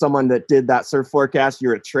a someone that did that surf forecast,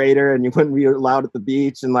 you're a trader and you wouldn't be allowed at the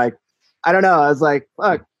beach. And like, I don't know, I was like,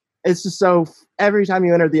 fuck, it's just so, every time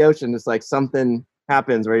you enter the ocean, it's like something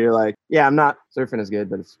happens where you're like, yeah, I'm not surfing as good,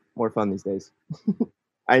 but it's more fun these days.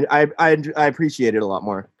 I appreciate it a lot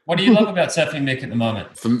more. What do you love about surfing, Mick, at the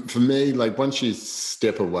moment? For me, like once you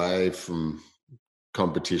step away from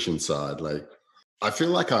competition side, like I feel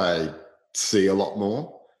like I see a lot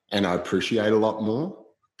more and I appreciate a lot more,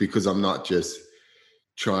 because I'm not just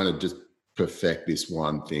trying to just perfect this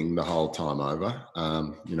one thing the whole time over.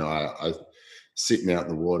 I sitting out in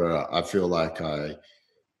the water, I feel like I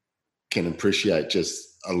can appreciate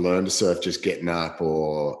learn to surf just getting up,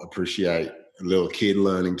 or appreciate a little kid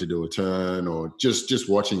learning to do a turn, or just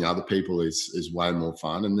watching other people is way more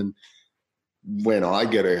fun. And then when I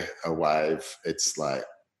get a wave, it's like,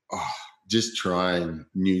 just trying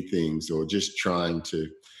new things, or just trying to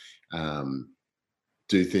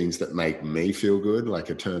do things that make me feel good, like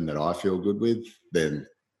a turn that I feel good with, then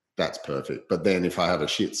that's perfect. But then if I have a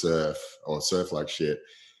shit surf or surf like shit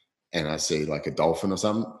and I see like a dolphin or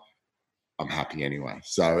something, I'm happy anyway.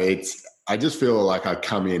 So I just feel like I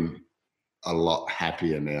come in a lot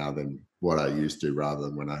happier now than what I used to, rather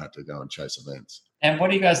than when I had to go and chase events. And what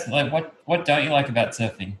do you guys like? What don't you like about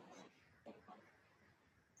surfing?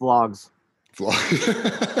 Vlogs.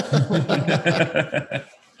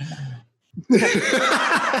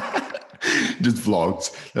 Just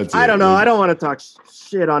vlogs. That's it. I don't know. I don't want to talk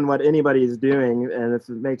shit on what anybody is doing, and if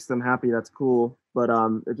it makes them happy, that's cool. But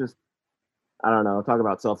it just, I don't know. Talk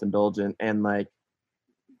about self-indulgent and like,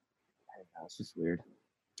 I don't know, it's just weird.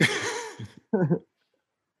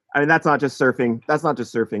 I mean, that's not just surfing. That's not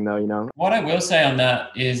just surfing, though. You know. What I will say on that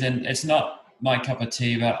is, and it's not my cup of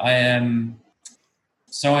tea, but I am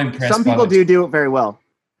so impressed. Some people do it very well.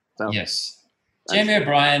 So. Yes. Jamie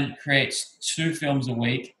O'Brien creates 2 films a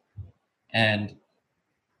week, and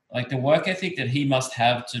like the work ethic that he must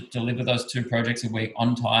have to deliver those 2 projects a week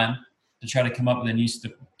on time, to try to come up with a new 2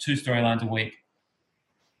 storylines a week,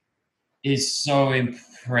 is so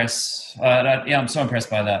impressive. I'm so impressed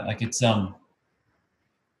by that. Like it's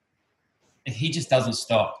he just doesn't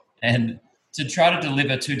stop, and to try to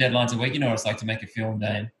deliver 2 deadlines a week, you know what it's like to make a film,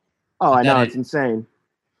 Dane. Oh, I know, it's insane.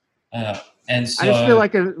 And so I just feel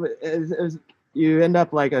like you end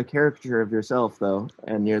up like a caricature of yourself, though,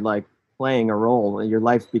 and you're like playing a role, and your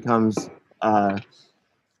life becomes I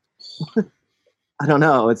don't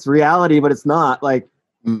know, it's reality, but it's not like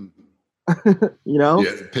you know.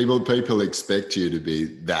 Yeah, people expect you to be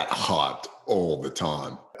that hyped all the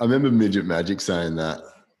time. I remember Midget Magic saying that,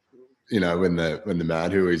 you know, when the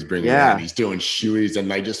Mad Hooey's bringing out, he's doing shoeies, and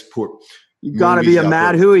they just put. You gotta be a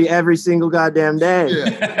Mad Hooey every single goddamn day.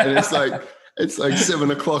 Yeah, and it's like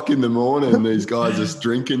 7:00 in the morning. These guys are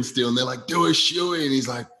drinking still, and they're like, "Do a shoey," and he's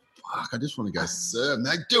like, "Fuck, I just want to go surf." And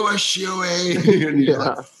they do a shoey, and you're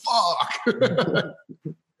like, "Fuck."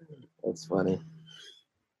 That's funny.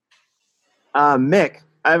 Mick,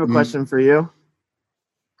 I have a question for you.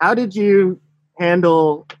 How did you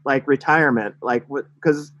handle like retirement? Like,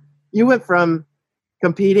 because you went from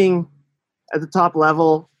competing at the top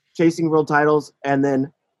level, chasing world titles, and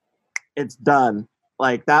then it's done.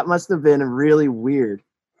 Like, that must have been really weird.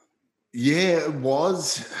 Yeah, it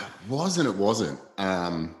was and it wasn't.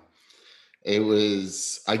 It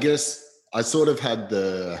was, I guess I sort of had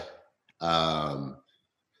the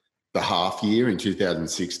half year in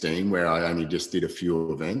 2016 where I only just did a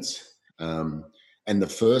few events. And the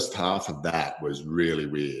first half of that was really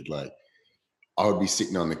weird. Like, I would be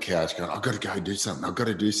sitting on the couch going, I've got to go do something. I've got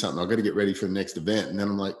to do something. I've got to get ready for the next event. And then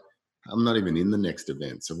I'm like, I'm not even in the next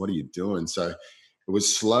event. So what are you doing? So it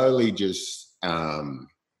was slowly just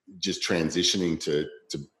transitioning to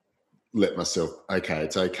let myself, okay,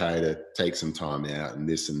 it's okay to take some time out and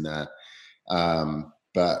this and that.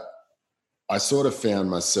 But I sort of found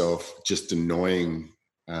myself just annoying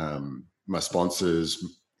my sponsors,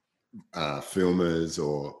 filmers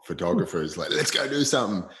or photographers, like, let's go do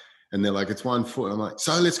something. And they're like, it's 1 foot. I'm like,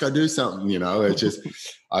 so let's go do something, you know. It's just,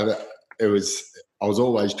 I was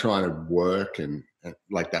always trying to work, and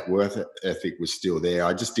like that work ethic was still there.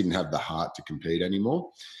 I just didn't have the heart to compete anymore.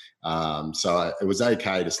 So it was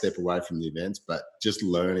okay to step away from the events, but just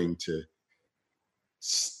learning to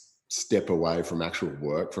step away from actual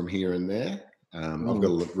work from here and there. I've got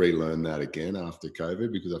to relearn that again after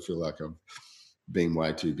COVID, because I feel like I've been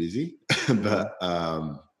way too busy. But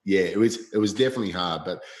yeah, it was definitely hard.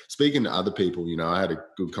 But speaking to other people, you know, I had a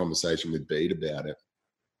good conversation with Beat about it,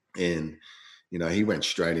 and you know, he went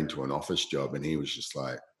straight into an office job, and he was just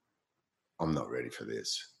like, I'm not ready for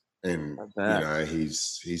this. And you know,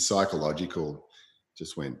 his psychological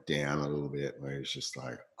just went down a little bit, where he's just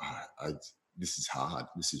like, this is hard.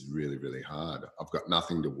 This is really, really hard. I've got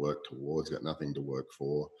nothing to work towards, got nothing to work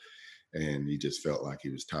for. And he just felt like he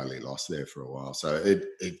was totally lost there for a while. So it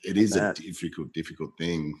is a difficult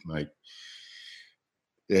thing. Like,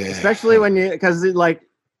 yeah. Especially when because like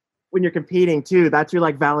when you're competing too, that's your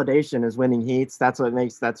like validation is winning heats. That's what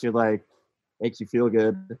makes you feel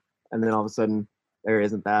good. And then all of a sudden there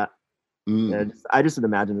isn't that. Yeah, I just would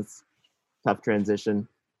imagine it's a tough transition.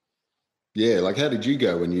 Yeah, like how did you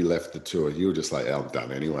go when you left the tour? You were just like, I'm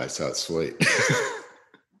done anyway, so it's sweet.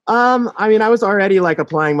 I mean, I was already like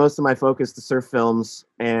applying most of my focus to surf films,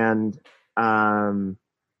 and I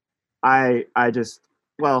just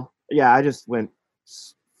went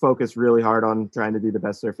focused really hard on trying to do the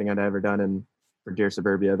best surfing I'd ever done. And for Dear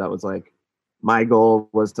Suburbia, that was like my goal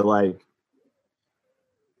was to like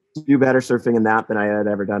do better surfing in that than I had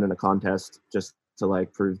ever done in a contest, just to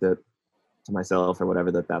like prove that to myself or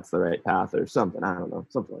whatever that that's the right path or something. I don't know,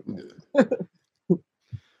 something like that. Well,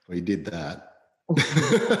 you did that.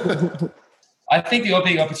 I think the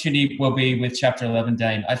big opportunity will be with Chapter 11,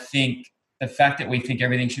 Dane. I think the fact that we think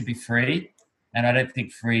everything should be free, and I don't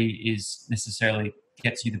think free is necessarily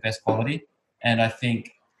gets you the best quality. And I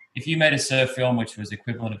think if you made a surf film which was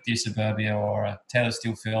equivalent of Dear Suburbia or a Taylor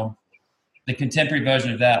Steele film, the contemporary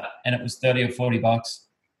version of that, and it was $30 or $40,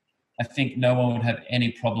 I think no one would have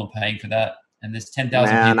any problem paying for that. And there's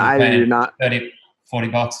 10,000 Man, people I do paying not. $30,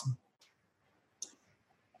 $40.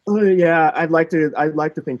 Oh, yeah, I'd like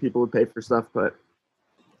to think people would pay for stuff, but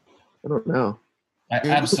I don't know. I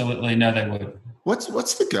absolutely know they would. What's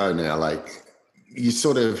the go now? Like you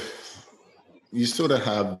sort of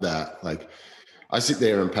have that, like I sit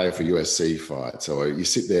there and pay for USC fights, or you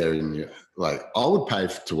sit there and you like, I would pay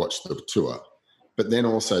to watch the tour, but then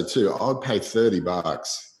also too, I would pay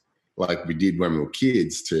 $30 like we did when we were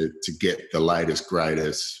kids to get the latest,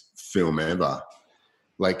 greatest film ever.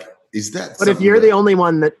 Like, is that? But if you're the only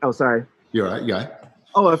one that, oh, sorry. You're right. Yeah.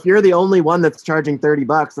 Oh, if you're the only one that's charging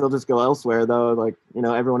 $30, they'll just go elsewhere though. Like, you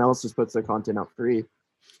know, everyone else just puts their content out free.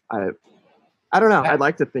 I don't know. I'd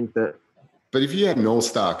like to think that. But if you had an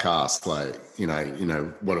all-star cast, like, you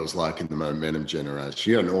know what it was like in the Momentum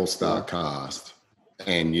generation, you had an all-star cast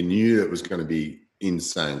and you knew it was going to be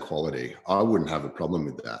insane quality, I wouldn't have a problem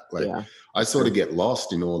with that. Like, I sort of get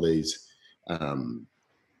lost in all these 2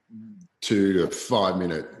 to 5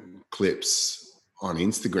 minute clips on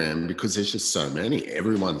Instagram because there's just so many.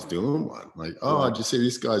 Everyone's doing one. Like, oh, did you see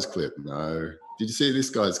this guy's clip? No. Did you see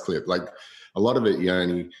this guy's clip? Like, a lot of it, you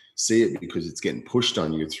only see it because it's getting pushed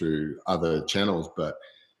on you through other channels. But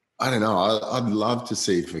I don't know. I'd love to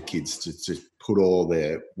see for kids to put all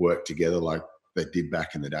their work together like they did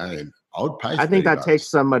back in the day. And I would pay. I think that takes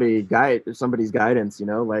somebody's guidance, you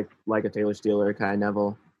know, like a Taylor Steele or a Kai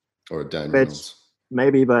Neville. Or a Dan Reynolds.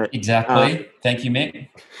 Maybe, but exactly. Thank you, Mick.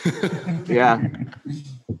 Yeah.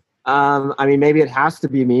 I mean, maybe it has to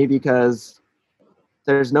be me because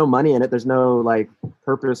there's no money in it. There's no like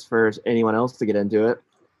purpose for anyone else to get into it.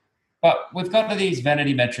 But we've got to these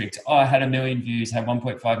vanity metrics. Oh, I had 1 million views, had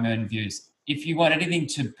 1.5 million views. If you want anything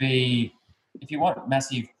if you want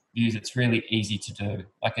massive views, it's really easy to do.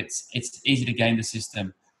 Like it's easy to game the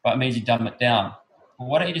system, but it means you dumb it down. Well,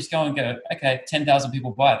 why don't you just go and go, okay, 10,000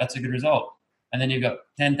 people buy it. That's a good result. And then you've got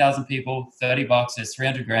 10,000 people, $30, there's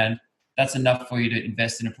 300 grand. That's enough for you to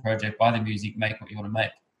invest in a project, buy the music, make what you want to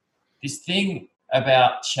make. This thing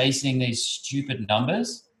about chasing these stupid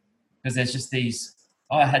numbers, because there's just these,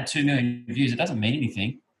 oh, I had 2 million views. It doesn't mean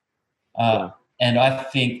anything. And I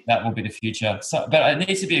think that will be the future. So, but it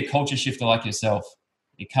needs to be a culture shifter like yourself.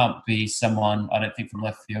 It can't be someone, I don't think, from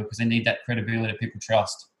left field, because they need that credibility that people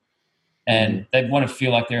trust. And they want to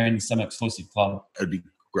feel like they're in some exclusive club. It'd be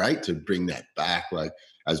great to bring that back. Like,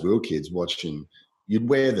 as we were kids watching, you'd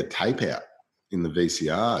wear the tape out in the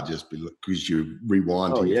VCR just because you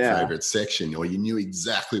rewind to your favorite section, or you knew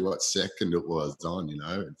exactly what second it was on, you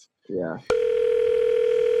know? Yeah.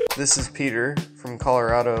 This is Peter from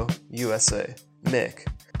Colorado, USA. Mick,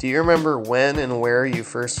 do you remember when and where you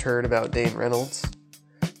first heard about Dane Reynolds?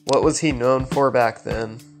 What was he known for back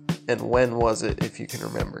then? And when was it, if you can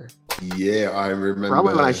remember? Yeah, I remember.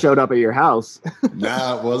 Probably when I showed up at your house.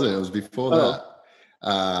 No, it wasn't. It was before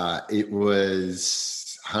that. It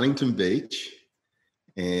was Huntington Beach,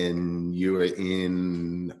 and you were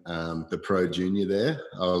in the Pro Junior there.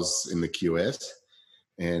 I was in the QS,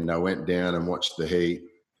 and I went down and watched the heat,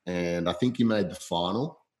 and I think you made the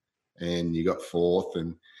final, and you got fourth,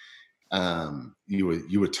 and you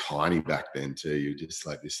were tiny back then too. You were just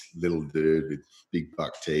like this little dude with big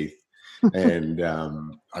buck teeth. And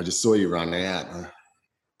I just saw you run out.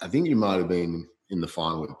 I think you might have been in the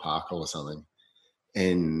final with Parker or something,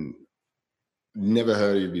 and never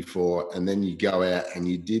heard of you before. And then you go out and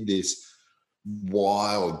you did this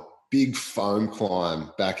wild, big foam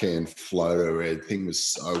climb, backhand floater where the thing was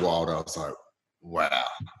so wild. I was like, wow,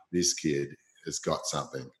 this kid has got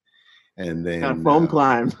something. And then foam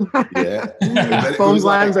climb. Yeah. Foam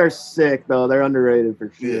climbs are sick though. They're underrated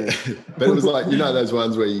for sure. Yeah. But it was like, you know, those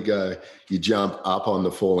ones where you jump up on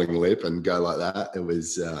the falling lip and go like that. It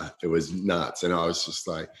was nuts. And I was just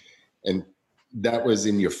like, and that was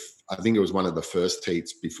I think it was one of the first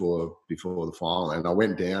heats before the final. And I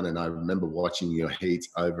went down and I remember watching your heats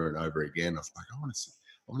over and over again. I was like, I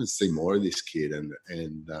want to see more of this kid. And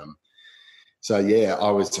so yeah,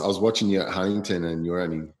 I was watching you at Huntington, and you're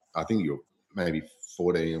only, I think you're maybe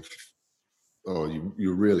 14 or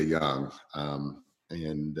you're really young. I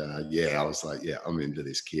was like, yeah, I'm into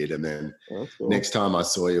this kid. And then next time I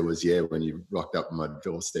saw you was, when you rocked up on my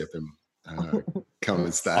doorstep and come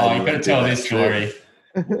and stay. Oh, you got to tell this story.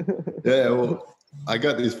 Yeah, well, I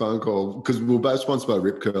got this phone call because we were both sponsored by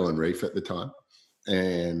Rip Curl and Reef at the time.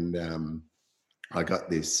 And I got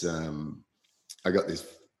this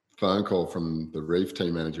phone call from the reef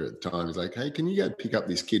team manager at the time. He's like, "Hey, can you go pick up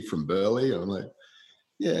this kid from Burleigh?" I'm like,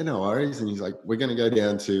 "Yeah, no worries." And he's like, "We're going to go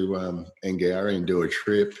down to Angourie and do a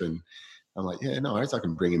trip." And I'm like, "Yeah, no worries. I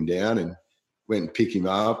can bring him down." And went and picked him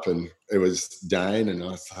up, and it was Dane. And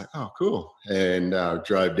I was like, "Oh, cool." And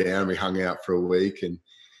drove down. We hung out for a week. And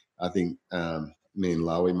I think me and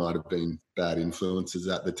Lowy might have been bad influences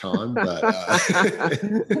at the time. But I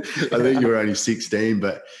think you were only 16.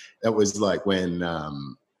 But that was like when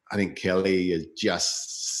I think Kelly had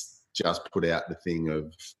just put out the thing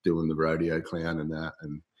of doing the rodeo clown and that,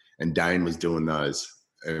 and Dane was doing those,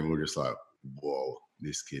 and we're just like, whoa,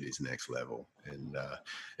 this kid is next level. And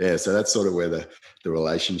so that's sort of where the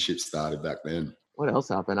relationship started back then. What else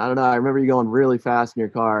happened? I don't know. I remember you going really fast in your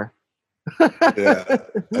car. Yeah,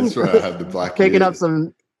 that's where I had the black. picking up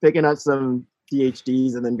some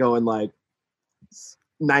PhDs and then going like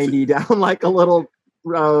 90 down like a little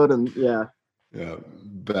road, and yeah. Yeah,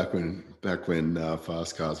 back when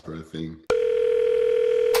fast cars were a thing.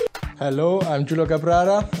 Hello, I'm Giulio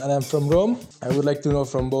Caprara and I'm from Rome. I would like to know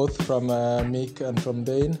from both, from Mick and from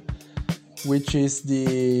Dane, which is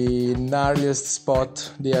the gnarliest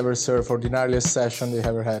spot they ever served or the gnarliest session they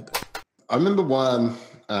ever had. I remember one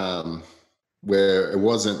where it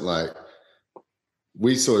wasn't like,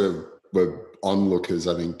 we sort of were onlookers,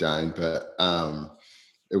 I think, Dane, but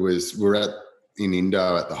we're in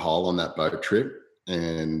Indo at the Hull on that boat trip,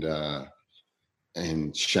 and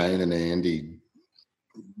Shane and Andy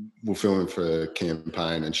were filming for a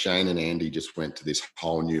campaign, and Shane and Andy just went to this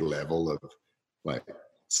whole new level of like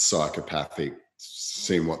psychopathic,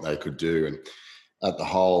 seeing what they could do. And at the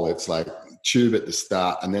Hull, it's like tube at the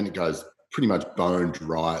start, and then it goes pretty much bone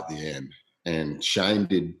dry at the end. And Shane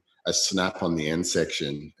did a snap on the end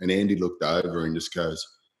section, and Andy looked over and just goes,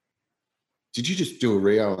 "Did you just do a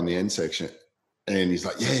Rio on the end section?" And he's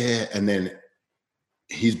like, yeah. And then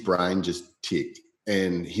his brain just ticked,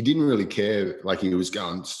 and he didn't really care. Like, he was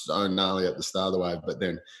going so gnarly at the start of the wave, but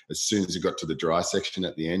then as soon as he got to the dry section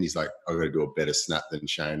at the end, he's like, "I've got to do a better snap than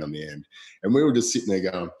Shane on the end." And we were just sitting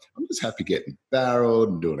there going, I'm just happy getting barreled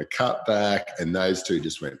and doing a cutback. And those two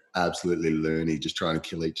just went absolutely loony, just trying to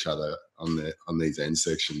kill each other on these end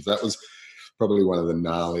sections. That was probably one of the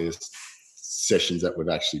gnarliest sessions that we've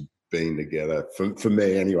actually been together, for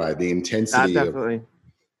me anyway. The intensity definitely.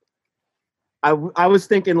 I was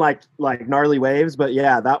thinking like gnarly waves, but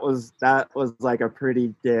yeah, that was like a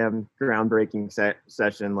pretty damn groundbreaking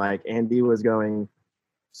session. Like, Andy was going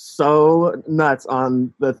so nuts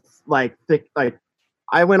on the thick. Like,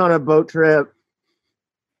 I went on a boat trip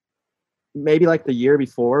maybe like the year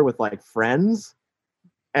before with like friends,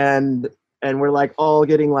 and we're like all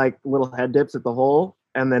getting like little head dips at the hole,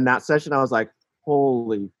 and then that session I was like,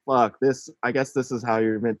 holy fuck, I guess this is how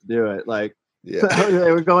you're meant to do it. Like, yeah.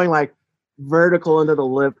 They were going like vertical into the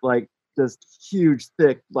lip, like just huge,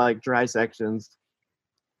 thick, like dry sections.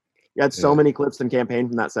 You had so many clips in campaign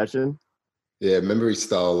from that session. Yeah, remember he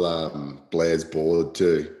stole Blair's board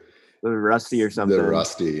too. The Rusty or something. The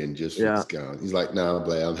Rusty, and just was going. He's like, "No,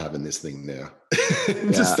 Blair, I'm having this thing now."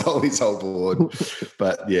 Just stole his whole board.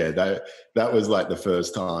 But yeah, that was like the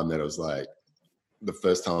first time that it was like the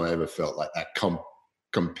first time I ever felt like that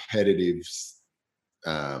competitive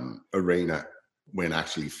arena when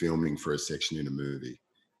actually filming for a section in a movie.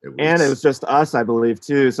 And it was just us, I believe,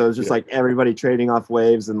 too. So it was just like everybody trading off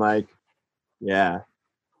waves, and like, yeah,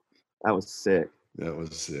 that was sick. That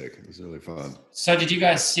was sick. It was really fun. So did you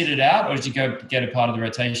guys sit it out, or did you go get a part of the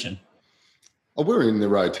rotation? Oh, we were in the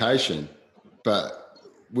rotation, but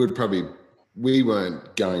we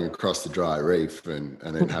weren't going across the dry reef and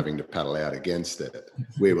then having to paddle out against it.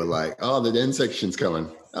 We were like, oh, the end section's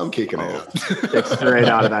coming. I'm kicking out. Kick straight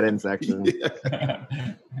out of that end section.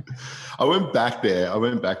 Yeah. I went back there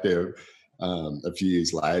a few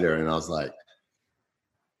years later, and I was like,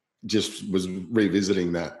 was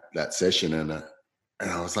revisiting that session, and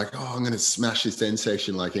I was like, oh, I'm going to smash this end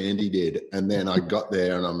section like Andy did. And then I got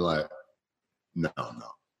there and I'm like, no, I'm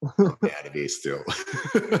out of here still.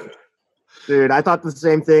 Dude, I thought the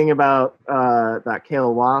same thing about that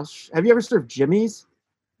Kale Walsh. Have you ever surfed Jimmy's?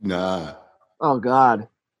 Nah. Oh, God.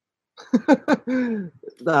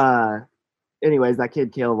 Anyways, that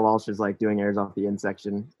kid Kale Walsh is like doing airs off the end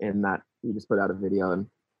section, and that he just put out a video, and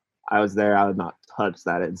I was there. I would not touch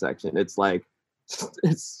that end section. It's like,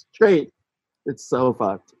 it's straight. It's so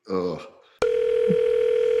fucked. Oh.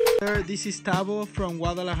 This is Tavo from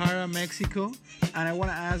Guadalajara, Mexico, and I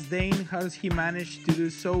want to ask Dane, how does he manage to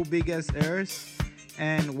do so big as airs,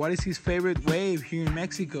 and what is his favorite wave here in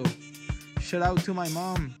Mexico? Shout out to my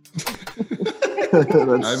mom.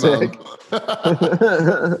 That's sick. Mom.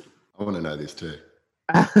 I want to know this too.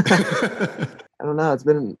 I don't know. It's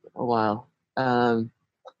been a while.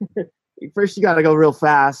 First, you got to go real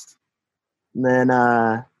fast, and then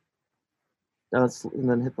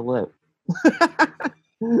hit the lip.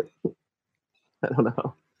 I don't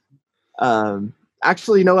know.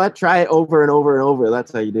 Actually, you know what? Try it over and over and over.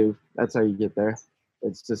 That's how you do. That's how you get there.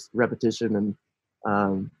 It's just repetition and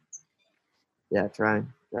trying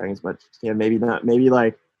as much as you can. Maybe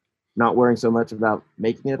like not worrying so much about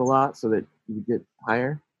making it a lot so that you get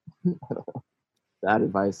higher. I don't know. Bad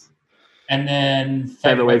advice. And then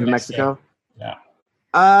favorite wave in Mexico. Yeah.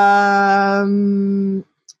 Let's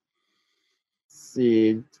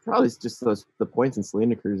see, probably just the points in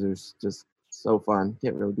Salina Cruisers, just so fun.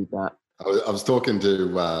 Can't really beat that. I was talking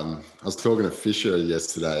to Fisher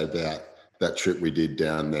yesterday about that trip we did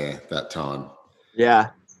down there that time.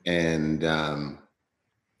 Yeah. And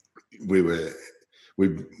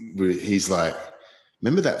he's like,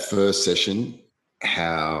 remember that first session,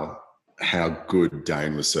 how good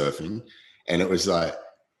Dane was surfing? And it was like,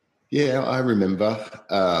 yeah, I remember.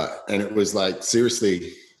 And it was like,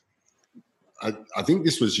 seriously, I think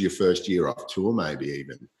this was your first year off tour, maybe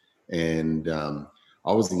even. And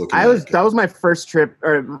I was looking. That was my first trip,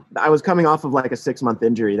 or I was coming off of like a 6-month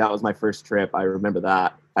injury. That was my first trip. I remember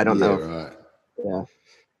that. I don't know. Right. Yeah.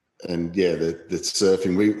 And yeah, the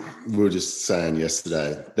surfing. We were just saying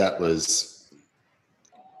yesterday, that was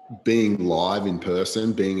being live in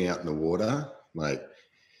person, being out in the water. Like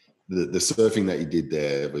the surfing that you did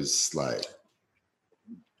there was like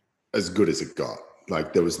as good as it got.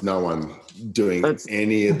 Like there was no one doing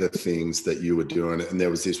any of the things that you were doing. And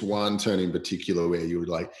there was this one turn in particular where you were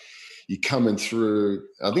like, you coming through,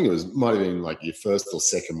 I think might have been like your first or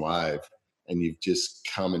second wave, and you've just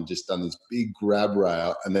come and just done this big grab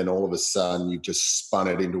rail, and then all of a sudden you've just spun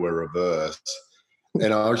it into a reverse.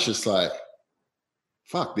 And I was just like,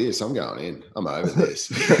 fuck this, I'm going in. I'm over this.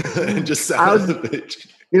 And just sat on the beach.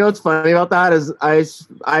 You know what's funny about that is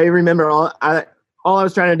I remember all I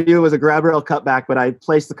was trying to do was a grab rail cutback, but I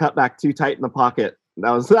placed the cutback too tight in the pocket.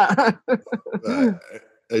 That was that.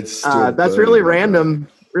 It's that's really random.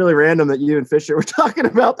 Really random that you and Fisher were talking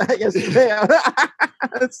about that yesterday.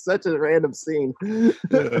 It's such a random scene.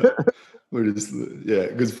 Because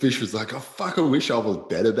Fish was like, oh fuck, I wish I was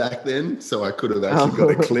better back then, so I could have actually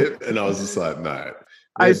got a clip. And I was just like, no.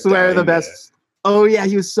 I swear the best. Oh yeah,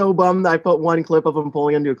 he was so bummed I put one clip of him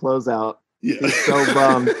pulling into a closeout. Yeah. He's so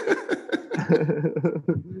bummed.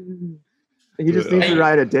 He just needs to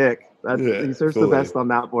ride a dick. He serves the best on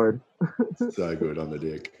that board. So good on the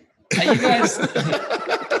dick.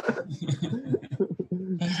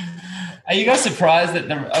 Are you guys surprised of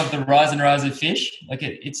the rise and rise of Fish? Like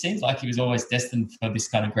it seems like he was always destined for this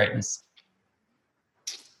kind of greatness.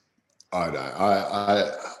 I know.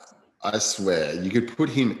 I swear you could put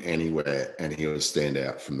him anywhere and he would stand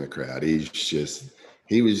out from the crowd. He was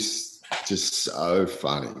just so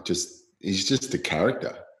funny. He's just a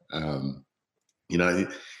character.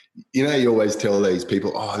 You always tell these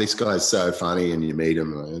people, oh, this guy's so funny, and you meet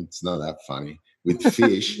him, and it's not that funny. With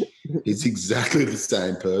Fish, it's exactly the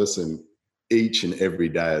same person each and every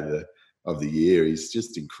day of the year. He's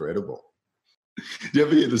just incredible. Did you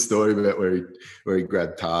ever hear the story about where he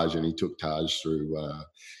grabbed Taj and he took Taj through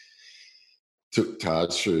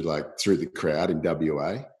through the crowd in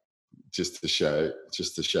WA? Just to show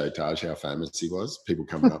Taj how famous he was. People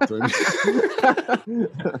coming up to him.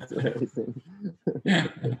 That's amazing.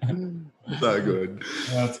 So good.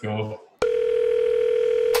 That's cool.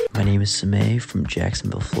 My name is Samay from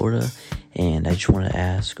Jacksonville, Florida, and I just want to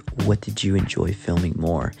ask, what did you enjoy filming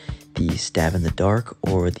more, the Stab in the Dark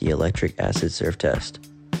or the Electric Acid Surf Test?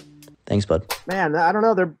 Thanks, bud. Man, I don't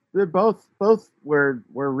know. They're both were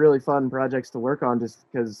really fun projects to work on, just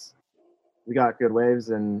because we got good waves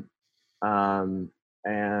and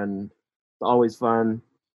it's always fun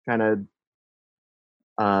kind of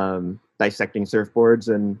dissecting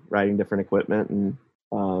surfboards and riding different equipment. And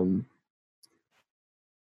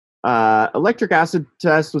Electric Acid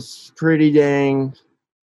Test was pretty dang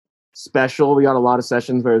special. We got a lot of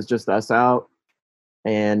sessions where it was just us out,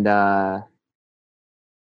 and I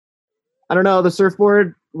don't know, the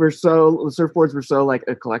surfboards were so like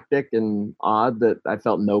eclectic and odd that I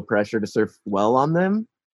felt no pressure to surf well on them.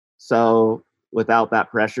 So without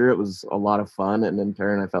that pressure, it was a lot of fun, and in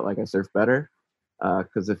turn, I felt like I surfed better.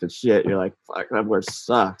 Because if it's shit, you're like, fuck, that board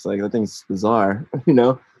sucks. Like, that thing's bizarre,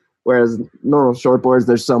 Whereas normal shortboards,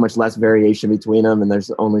 there's so much less variation between them, and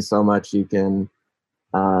there's only so much you can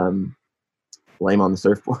blame on the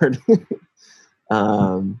surfboard.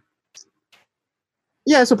 So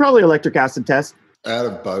probably Electric Acid Test. Out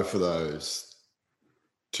of both of those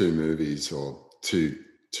two movies or two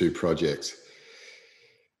projects,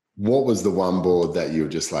 What was the one board that you were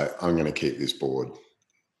just like, I'm going to keep this board?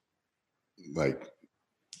 Like,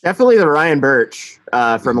 definitely the Ryan Birch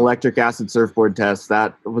from Electric Acid Surfboard Test.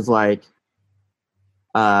 That was like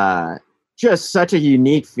just such a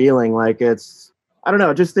unique feeling. Like it's, I don't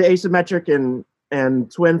know, just the asymmetric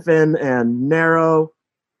and twin fin and narrow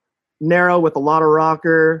with a lot of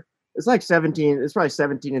rocker. It's like 17. It's probably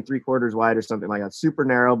 17 3/4 wide or something like that. Super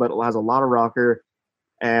narrow, but it has a lot of rocker,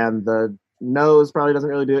 and the nose probably doesn't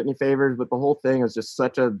really do it any favors. But the whole thing is just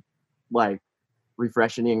such a like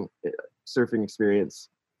refreshing surfing experience.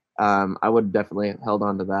 I would definitely have held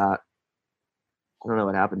on to that. I don't know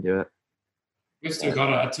what happened to it. We've still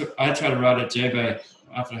got it. I tried to ride at J-Bay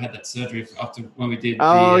after I had that surgery. After when we did.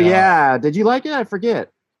 Oh yeah, did you like it? I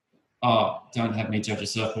forget. Oh, don't have me judge a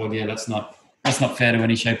surfboard. Yeah, that's not fair to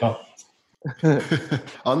any shaper.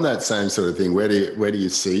 On that same sort of thing, where do you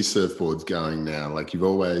see surfboards going now? Like you've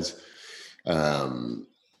always,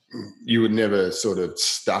 you would never sort of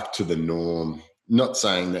stuck to the norm. Not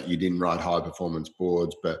saying that you didn't ride high performance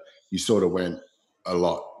boards, but you sort of went a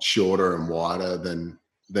lot shorter and wider than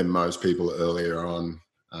most people earlier on.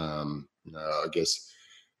 I guess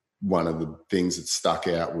one of the things that stuck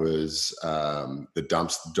out was the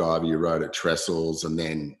dumpster dive you rode at Trestles, and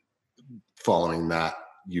then following that,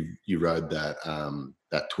 you rode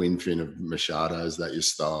that twin fin of Machado's, that your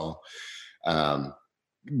style.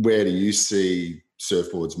 Where do you see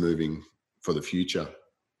surfboards moving for the future?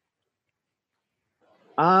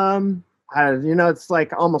 It's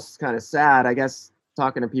like almost kind of sad, I guess,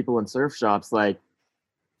 talking to people in surf shops, like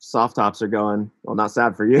soft tops are going, well, not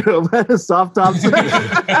sad for you, but soft tops. Buy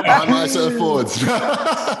my surfboards.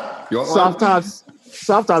 You want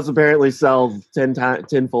Soft tops apparently sell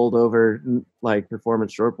tenfold over like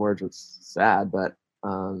performance shortboards, which is sad, but I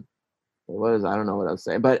don't know what I was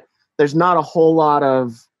saying, but there's not a whole lot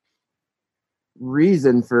of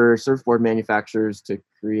reason for surfboard manufacturers to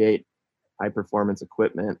create high performance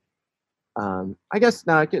equipment. I guess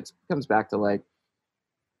now it comes back to like,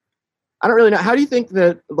 I don't really know. How do you think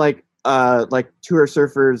that like tour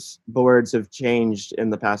surfers boards have changed in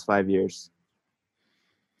the past 5 years?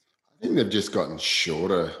 I think they've just gotten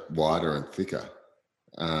shorter, wider, and thicker.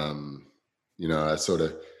 I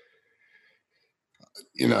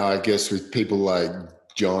guess with people like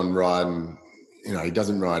John riding, he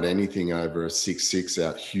doesn't ride anything over a 6.6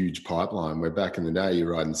 out huge pipeline, where back in the day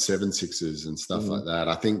you're riding 7.6s and stuff like that.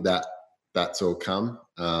 I think that's all come.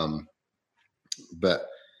 But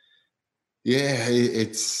yeah,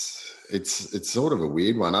 it's sort of a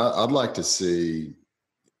weird one. I'd like to see,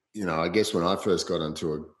 I guess when I first got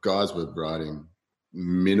onto it, guys were riding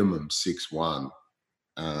minimum 6.1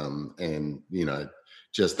 and,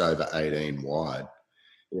 just over 18 wide.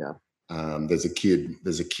 Yeah. There's a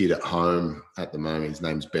kid at home at the moment. His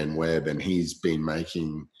name's Ben Webb, and he's been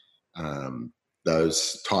making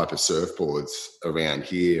those type of surfboards around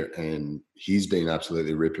here, and he's been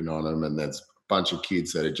absolutely ripping on them. And there's a bunch of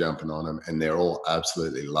kids that are jumping on them, and they're all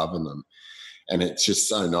absolutely loving them. And it's just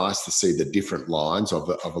so nice to see the different lines of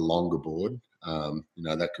a longer board.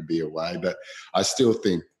 That could be a way, but I still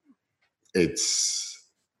think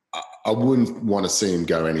I wouldn't want to see them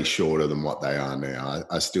go any shorter than what they are now.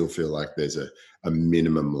 I still feel like there's a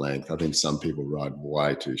minimum length. I think some people ride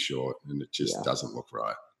way too short, and it just doesn't look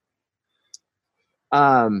right.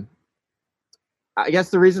 I guess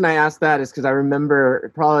the reason I asked that is because I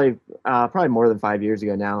remember probably more than 5 years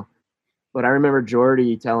ago now, but I remember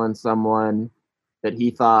Jordy telling someone that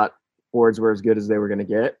he thought boards were as good as they were going to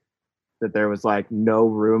get, that there was like no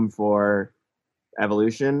room for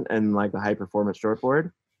evolution and like the high performance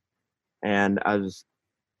shortboard. And I was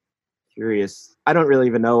curious. I don't really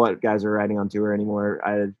even know what guys are riding on tour anymore.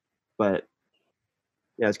 But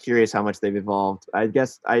I was curious how much they've evolved. I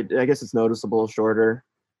guess it's noticeable, shorter,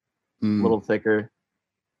 a little thicker.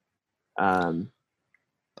 I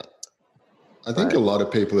think a lot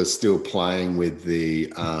of people are still playing with the,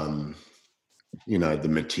 the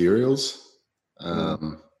materials.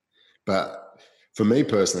 But for me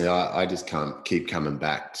personally, I just can't keep coming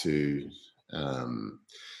back to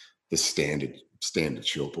the standard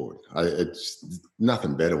shortboard. It's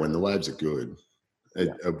nothing better when the waves are good.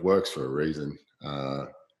 It works for a reason. I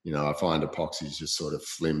find epoxy's just sort of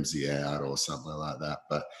flimsy out or something like that.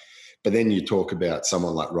 But then you talk about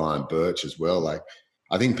someone like Ryan Birch as well. Like,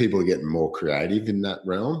 I think people are getting more creative in that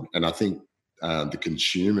realm, and I think the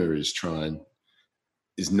consumer is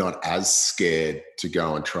not as scared to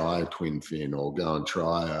go and try a twin fin or go and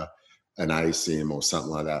try an ASIM or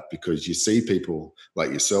something like that, because you see people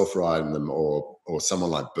like yourself riding them or someone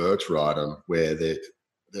like Birch riding them where they're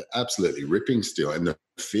absolutely ripping still. And the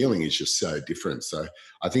feeling is just so different. So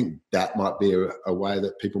I think that might be a way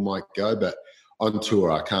that people might go. But on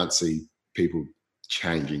tour, I can't see people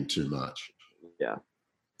changing too much. Yeah.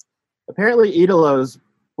 Apparently, Idolo's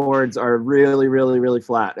boards are really, really, really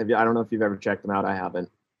flat. I don't know if you've ever checked them out. I haven't.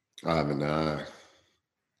 I haven't, no.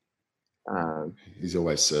 He's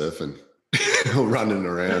always surfing or running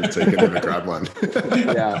around, so you can never grab one.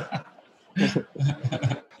 Yeah.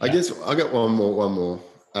 I guess I got one more.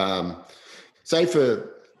 Say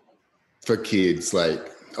for kids,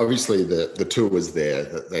 like obviously the tour was there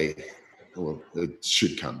that it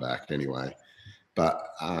should come back anyway, but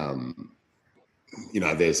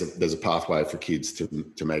there's a pathway for kids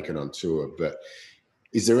to make it on tour. But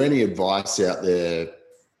is there any advice out there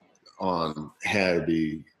on how to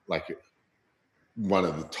be like one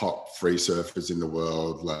of the top free surfers in the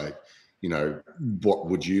world? Like, what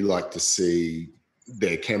would you like to see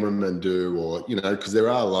their cameramen do? Or, because there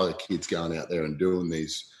are a lot of kids going out there and doing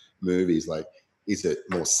these movies. Like, is it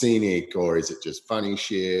more scenic, or is it just funny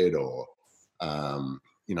shit, or,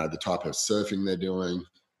 the type of surfing they're doing?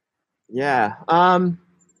 Yeah.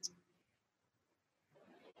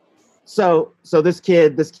 So this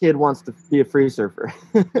kid wants to be a free surfer.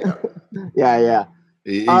 Yeah.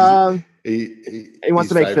 He wants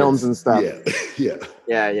to make films and stuff.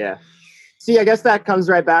 Yeah. See, I guess that comes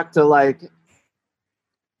right back to like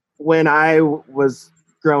when I was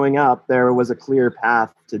growing up, there was a clear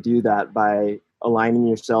path to do that by aligning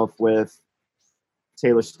yourself with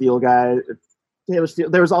Taylor Steele.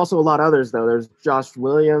 There was also a lot of others though. There's Josh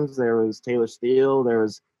Williams. There was Taylor Steele. There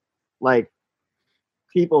was like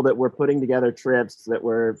people that were putting together trips that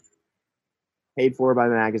were paid for by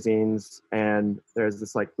magazines, and there's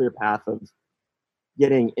this like clear path of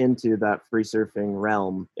getting into that free surfing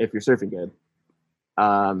realm if you're surfing good.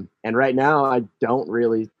 And right now I don't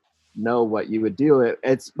really know what you would do.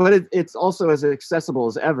 It's also as accessible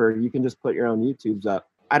as ever. You can just put your own YouTubes up.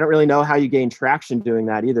 I don't really know how you gain traction doing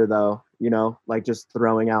that either though, like just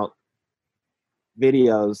throwing out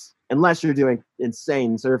videos, unless you're doing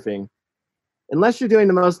insane surfing. Unless you're doing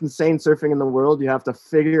the most insane surfing in the world, you have to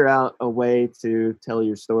figure out a way to tell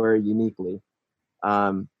your story uniquely.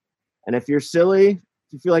 And if you're silly,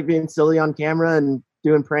 if you feel like being silly on camera and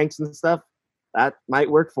doing pranks and stuff, that might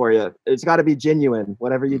work for you. It's got to be genuine,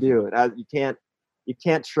 whatever you do. You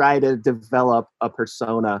can't try to develop a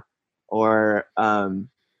persona, or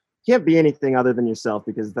can't be anything other than yourself,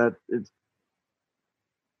 because that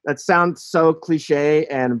sounds so cliche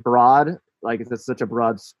and broad, like it's such a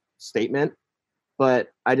broad statement.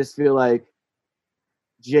 But I just feel like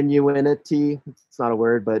genuinity, it's not a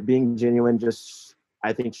word, but being genuine just,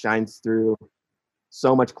 I think, shines through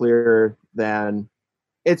so much clearer than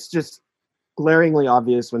it's just glaringly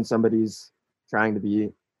obvious when somebody's trying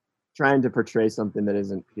to portray something that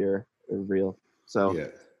isn't pure or real. So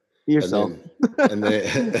be yourself. And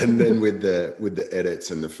then with the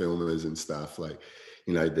edits and the filmers and stuff, like,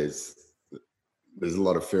 there's a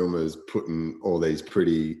lot of filmers putting all these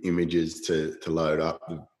pretty images to load up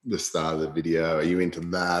the start of the video. Are you into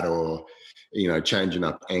that, or, changing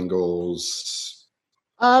up angles?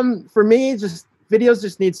 For me, just videos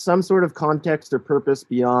just need some sort of context or purpose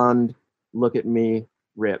beyond look at me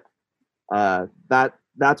rip.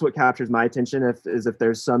 That's what captures my attention. If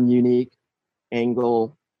there's some unique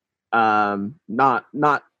angle,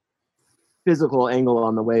 not physical angle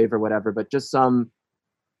on the wave or whatever, but just some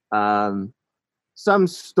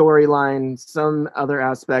storyline, some other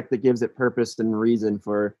aspect that gives it purpose and reason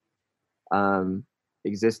for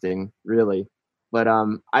existing, really. But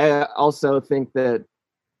I also think that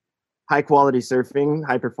high quality surfing,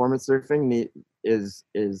 high performance surfing is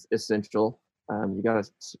essential. You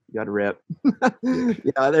gotta rip. You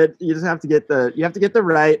just have to get the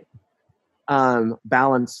right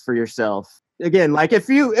balance for yourself. Again, like if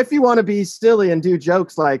you want to be silly and do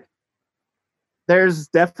jokes, like there's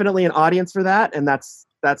definitely an audience for that, and that's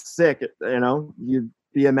sick. You'd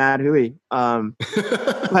be a mad hooey. But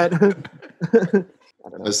I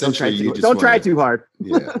don't know. Essentially, don't try too hard.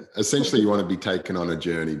 Yeah. Essentially, you want to be taken on a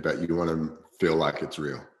journey, but you want to feel like it's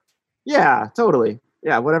real. Yeah, totally.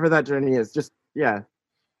 Yeah, whatever that journey is, just I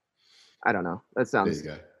don't know. That sounds.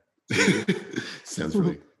 There you go. Sounds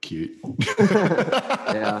really cute.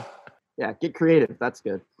 Yeah. Get creative. That's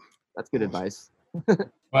good. That's good advice.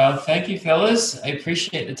 Well, thank you, fellas. I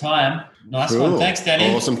appreciate the time. Nice one. Thanks,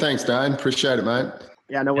 Danny. Awesome. Thanks, Dan. Appreciate it, mate.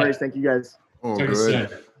 Yeah, no worries. Thank you, guys. All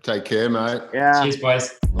good. Take care, mate. Yeah. Cheers,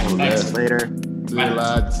 boys. All the Thanks. best. Later. See you,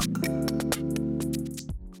 lads.